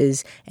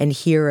geniuses and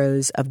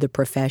heroes of the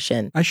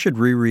profession. I should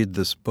reread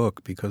this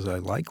book because I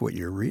like what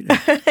you're reading.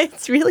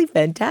 It's really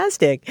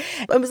fantastic.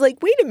 I was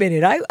like, wait a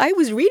minute. I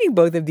was reading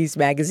both of these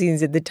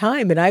magazines at the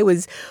time, and I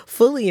was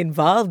fully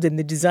involved in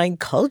the design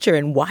culture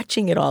and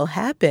watching it all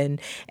happen.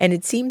 And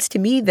it seems to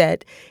me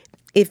that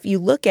if you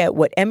look at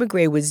what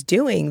Emigre was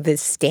doing, the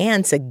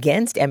stance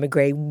against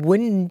Emigre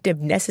wouldn't have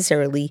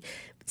necessarily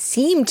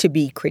seemed to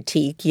be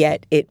critique,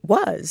 yet it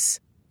was.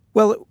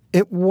 Well,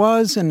 it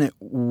was and it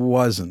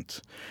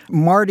wasn't.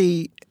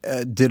 Marty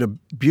did a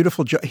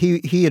beautiful job.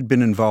 He had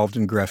been involved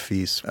in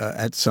graphisme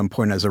at some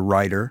point as a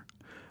writer,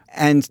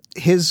 and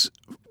his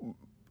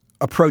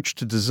approach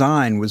to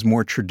design was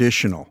more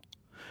traditional.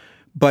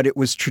 But it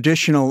was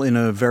traditional in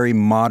a very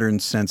modern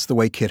sense, the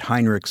way Kit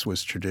Heinrichs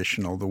was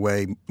traditional, the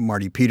way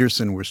Marty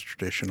Peterson was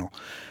traditional.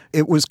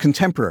 It was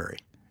contemporary.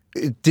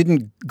 It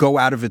didn't go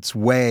out of its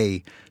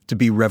way to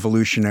be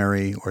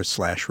revolutionary or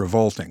 /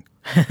 revolting.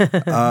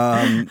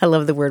 I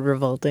love the word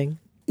revolting.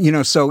 You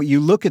know, so you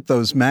look at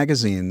those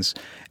magazines,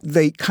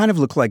 they kind of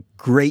look like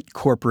great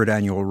corporate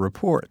annual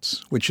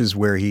reports, which is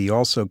where he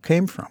also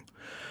came from.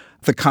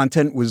 The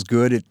content was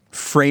good. It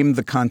framed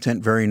the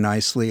content very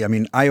nicely. I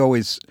mean, I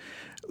always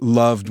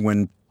loved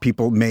when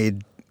people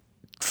made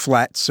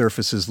flat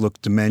surfaces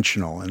look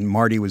dimensional, and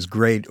Marty was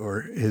great,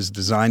 or his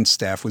design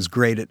staff was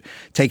great at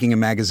taking a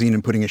magazine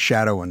and putting a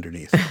shadow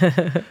underneath,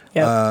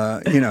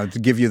 Yep. To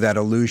give you that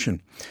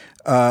illusion.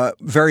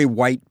 Very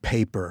white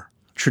paper,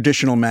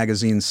 traditional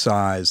magazine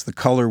size. The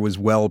color was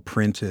well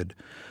printed.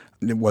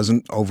 It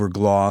wasn't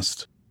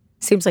overglossed.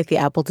 Seems like the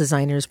Apple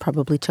designers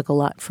probably took a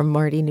lot from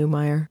Marty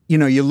Neumeier. You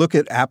know, you look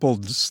at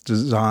Apple's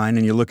design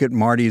and you look at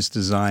Marty's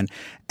design,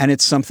 and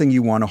it's something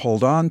you want to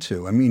hold on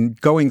to. I mean,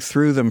 going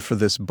through them for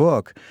this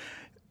book,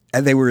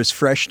 they were as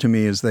fresh to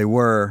me as they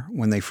were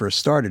when they first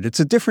started. It's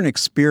a different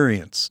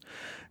experience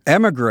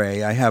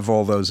Emigre, I have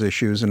all those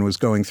issues and was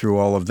going through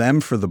all of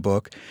them for the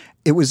book.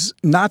 It was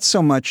not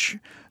so much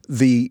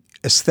the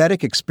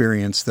aesthetic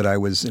experience that I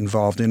was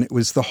involved in. It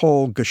was the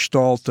whole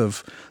gestalt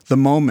of the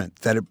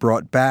moment that it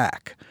brought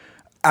back.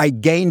 I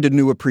gained a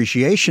new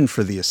appreciation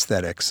for the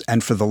aesthetics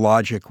and for the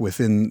logic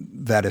within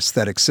that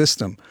aesthetic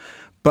system.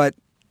 But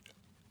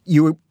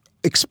you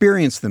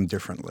experience them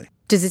differently.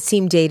 Does it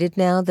seem dated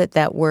now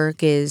that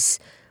work is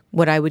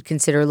what I would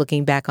consider,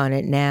 looking back on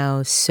it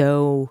now,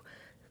 so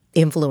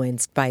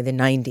influenced by the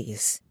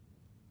 90s?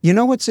 You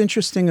know what's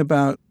interesting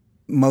about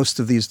most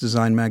of these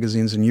design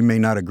magazines, and you may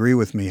not agree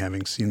with me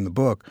having seen the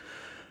book,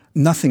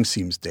 nothing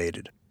seems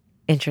dated.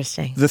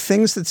 Interesting. The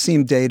things that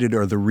seem dated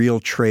are the real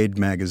trade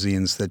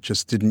magazines that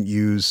just didn't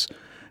use,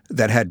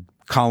 that had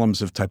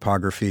columns of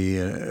typography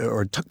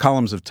or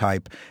columns of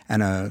type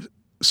and a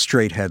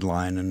straight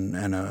headline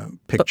and a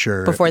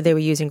picture. Before they were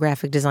using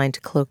graphic design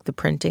to cloak the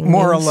printing.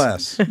 More or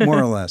news.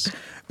 less.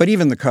 But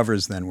even the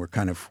covers then were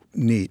kind of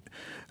neat.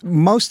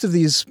 Most of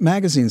these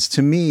magazines,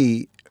 to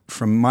me,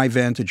 from my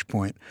vantage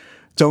point,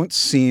 don't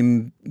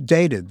seem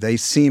dated. They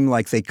seem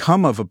like they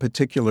come of a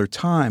particular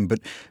time, but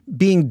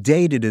being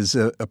dated is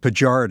a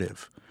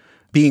pejorative.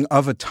 Being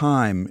of a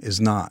time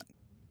is not.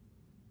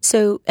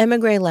 So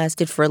Emigre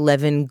lasted for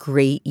 11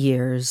 great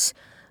years.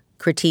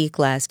 Critique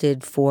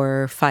lasted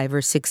for 5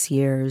 or 6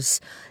 years.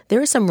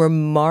 There are some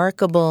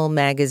remarkable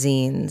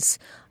magazines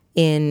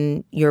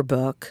in your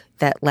book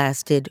that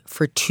lasted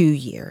for 2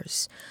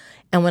 years.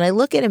 And when I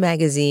look at a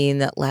magazine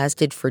that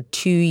lasted for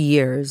 2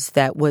 years,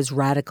 that was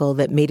radical,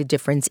 that made a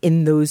difference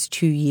in those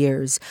 2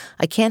 years,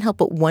 I can't help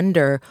but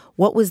wonder,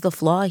 what was the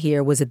flaw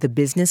here? Was it the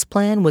business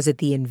plan? Was it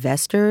the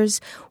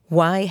investors?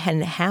 Why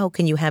and how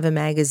can you have a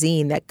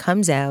magazine that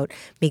comes out,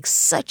 makes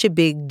such a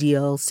big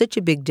deal, such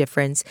a big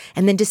difference,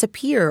 and then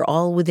disappear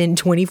all within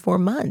 24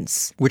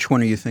 months? Which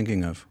one are you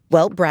thinking of?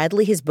 Well,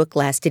 Bradley, his book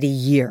lasted a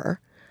year.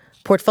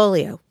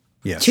 Portfolio.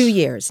 Yes. 2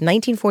 years,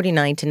 1949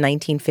 to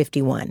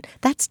 1951.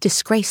 That's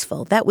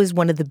disgraceful. That was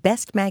one of the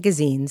best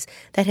magazines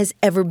that has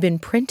ever been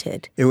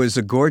printed. It was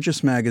a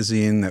gorgeous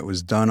magazine that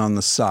was done on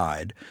the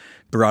side.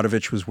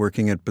 Baratovich was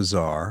working at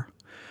Bazaar.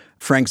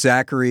 Frank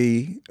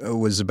Zachary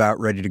was about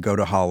ready to go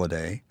to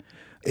holiday.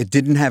 It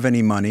didn't have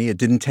any money. It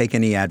didn't take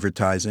any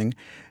advertising.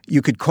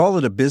 You could call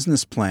it a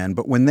business plan,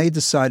 but when they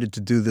decided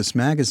to do this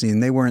magazine,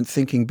 they weren't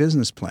thinking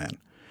business plan.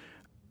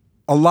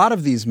 A lot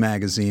of these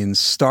magazines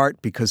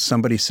start because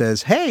somebody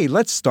says, hey,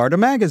 let's start a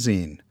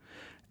magazine.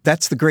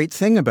 That's the great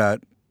thing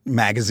about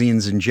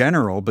magazines in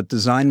general, but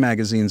design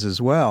magazines as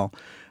well.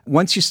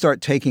 Once you start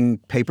taking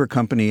paper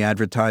company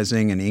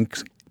advertising and ink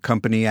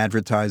company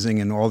advertising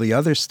and all the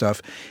other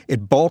stuff,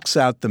 it bulks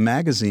out the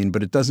magazine,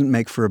 but it doesn't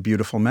make for a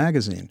beautiful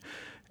magazine.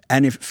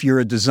 And if you're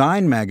a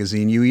design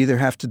magazine, you either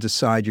have to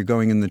decide you're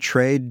going in the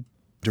trade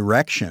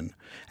direction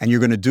and you're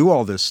going to do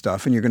all this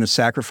stuff and you're going to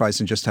sacrifice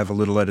and just have a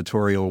little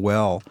editorial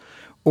well,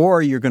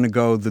 or you're going to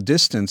go the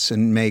distance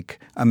and make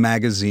a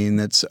magazine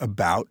that's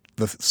about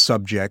the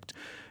subject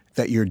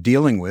that you're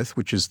dealing with,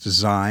 which is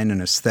design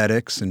and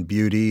aesthetics and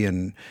beauty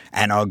and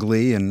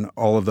ugly and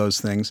all of those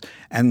things,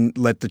 and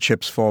let the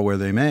chips fall where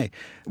they may.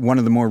 One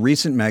of the more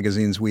recent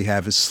magazines we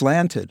have is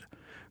Slanted,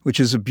 which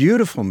is a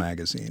beautiful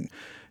magazine.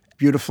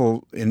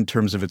 Beautiful in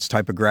terms of its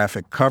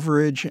typographic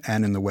coverage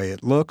and in the way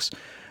it looks.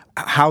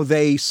 How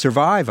they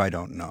survive, I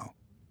don't know.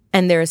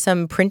 And there are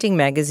some printing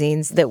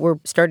magazines that were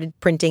started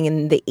printing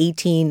in the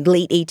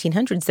late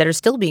 1800s that are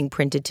still being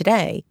printed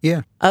today.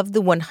 Yeah. Of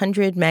the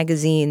 100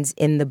 magazines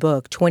in the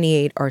book,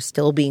 28 are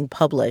still being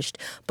published,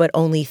 but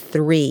only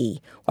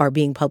 3 are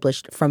being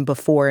published from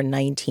before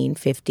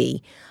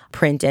 1950,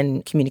 print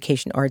and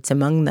communication arts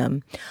among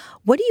them.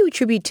 What do you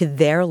attribute to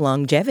their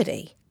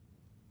longevity?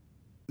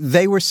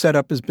 They were set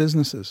up as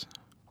businesses.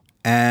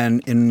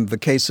 And in the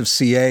case of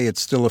CA,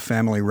 it's still a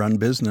family-run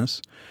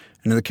business.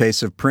 And in the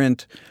case of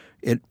print,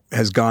 it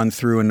has gone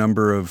through a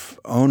number of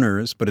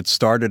owners, but it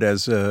started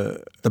as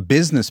a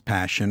business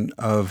passion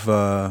of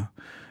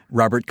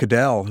Robert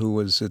Cadell, who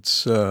was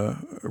its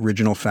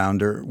original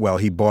founder. Well,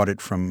 he bought it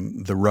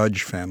from the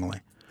Rudge family.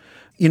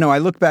 You know, I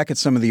look back at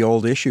some of the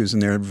old issues,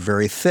 and they're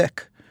very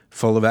thick,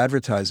 full of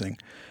advertising.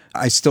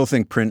 I still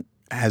think print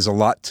has a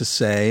lot to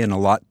say and a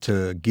lot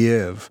to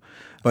give,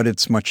 but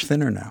it's much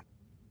thinner now.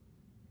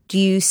 Do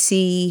you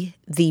see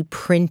the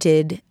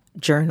printed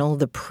journal,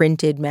 the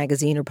printed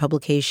magazine or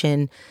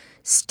publication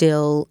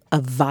still a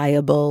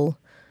viable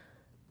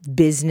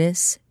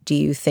business? Do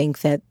you think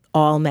that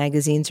all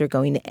magazines are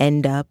going to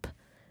end up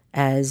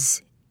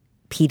as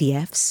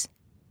PDFs?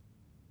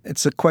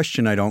 It's a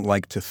question I don't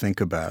like to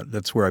think about.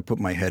 That's where I put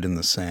my head in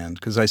the sand,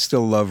 because I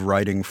still love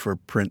writing for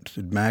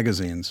printed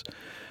magazines.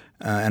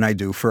 And I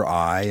do for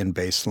I and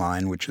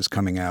Baseline, which is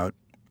coming out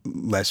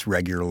less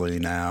regularly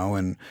now,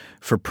 and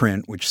for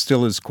print, which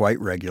still is quite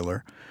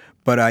regular.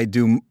 But I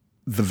do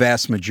the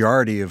vast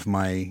majority of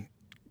my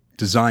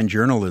design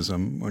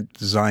journalism or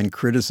design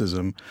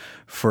criticism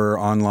for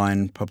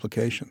online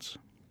publications.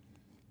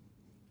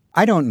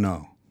 I don't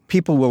know.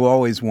 people will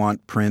always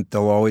want print.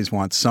 They'll always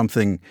want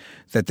something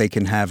that they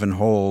can have and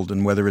hold,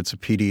 and whether it's a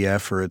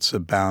PDF or it's a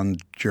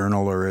bound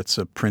journal or it's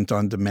a print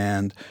on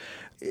demand,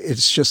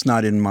 it's just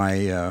not in my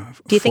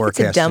Do you think it's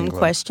a dumb globe.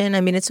 question?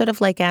 I mean, it's sort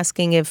of like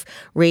asking if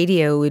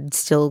radio would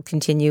still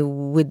continue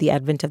with the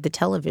advent of the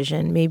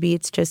television. Maybe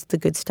it's just the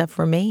good stuff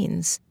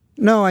remains.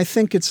 No, I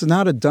think it's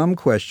not a dumb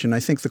question. I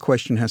think the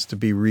question has to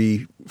be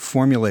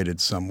reformulated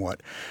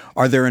somewhat.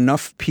 Are there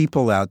enough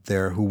people out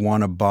there who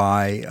want to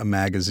buy a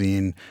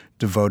magazine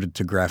devoted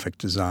to graphic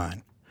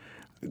design?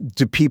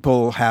 Do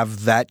people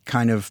have that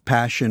kind of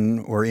passion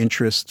or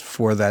interest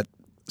for that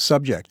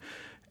subject?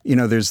 You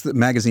know, there's the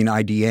magazine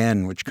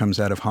IDN, which comes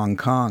out of Hong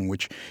Kong,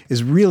 which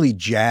is really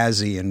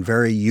jazzy and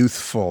very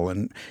youthful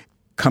and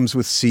comes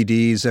with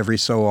CDs every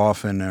so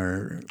often,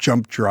 or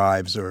jump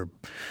drives, or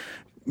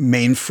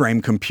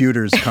mainframe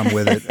computers come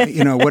with it,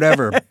 you know,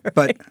 whatever.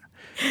 But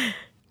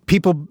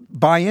people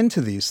buy into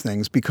these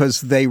things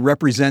because they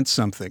represent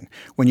something.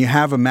 When you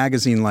have a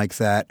magazine like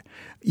that,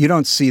 you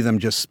don't see them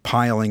just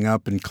piling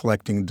up and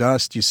collecting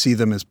dust. You see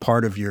them as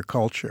part of your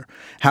culture.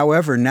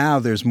 However, now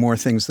there's more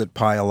things that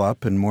pile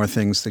up and more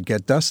things that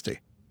get dusty.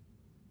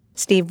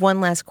 Steve,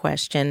 one last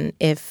question.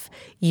 If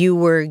you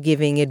were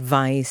giving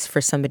advice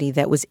for somebody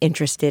that was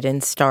interested in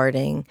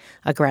starting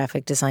a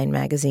graphic design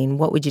magazine,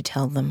 what would you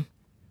tell them?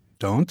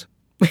 Don't.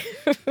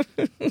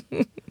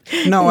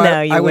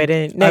 No, you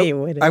wouldn't. No, you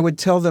wouldn't. I would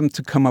tell them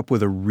to come up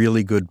with a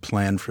really good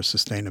plan for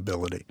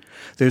sustainability.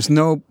 There's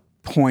no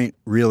point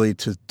really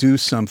to do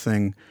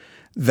something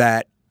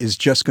that is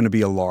just going to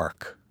be a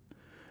lark.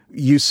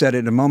 You said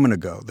it a moment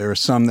ago. There are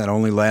some that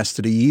only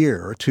lasted a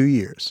year or 2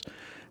 years.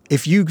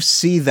 If you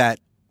see that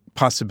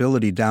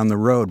possibility down the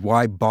road,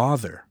 why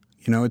bother?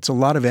 You know, it's a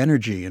lot of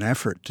energy and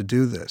effort to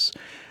do this.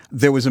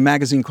 There was a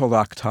magazine called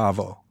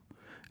Octavo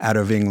out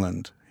of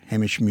England,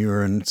 Hamish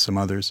Muir and some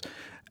others.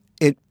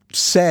 It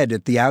said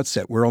at the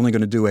outset, we're only going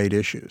to do 8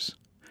 issues.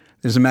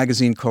 There's a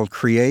magazine called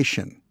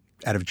Creation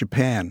out of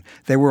Japan.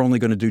 They were only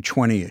going to do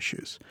 20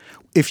 issues.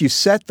 If you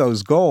set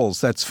those goals,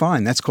 that's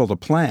fine. That's called a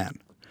plan.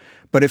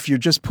 But if you're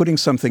just putting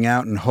something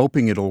out and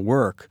hoping it'll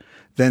work,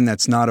 then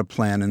that's not a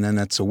plan, and then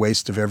that's a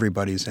waste of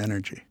everybody's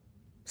energy.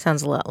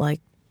 Sounds a lot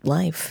like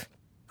life.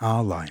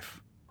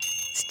 Life.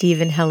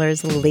 Stephen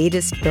Heller's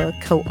latest book,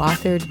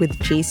 co-authored with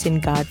Jason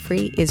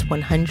Godfrey, is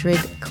 100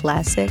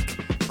 Classic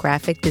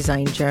Graphic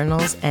Design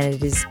Journals, and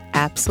it is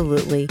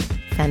absolutely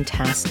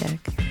fantastic.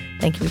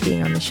 Thank you for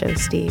being on the show,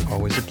 Steve.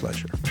 Always a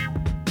pleasure.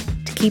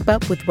 To keep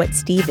up with what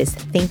Steve is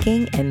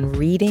thinking and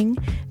reading,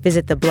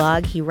 visit the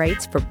blog he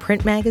writes for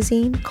print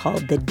magazine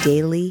called The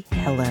Daily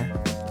Heller.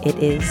 It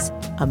is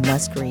a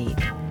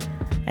must-read.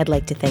 I'd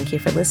like to thank you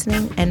for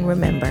listening, and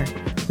remember,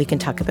 we can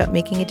talk about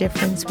making a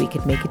difference, we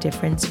could make a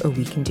difference, or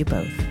we can do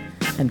both.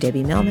 I'm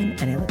Debbie Millman,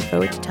 and I look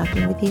forward to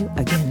talking with you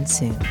again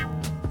soon.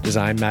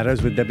 Design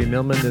Matters with Debbie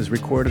Millman is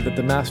recorded at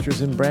the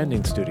Masters in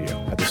Branding Studio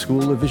at the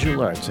School of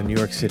Visual Arts in New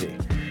York City.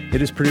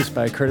 It is produced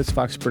by Curtis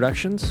Fox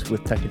Productions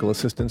with technical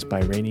assistance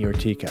by Rainey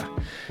Ortica.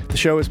 The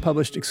show is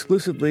published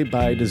exclusively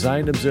by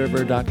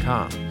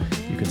DesignObserver.com.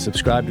 You can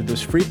subscribe to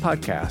this free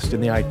podcast in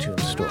the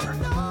iTunes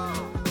Store.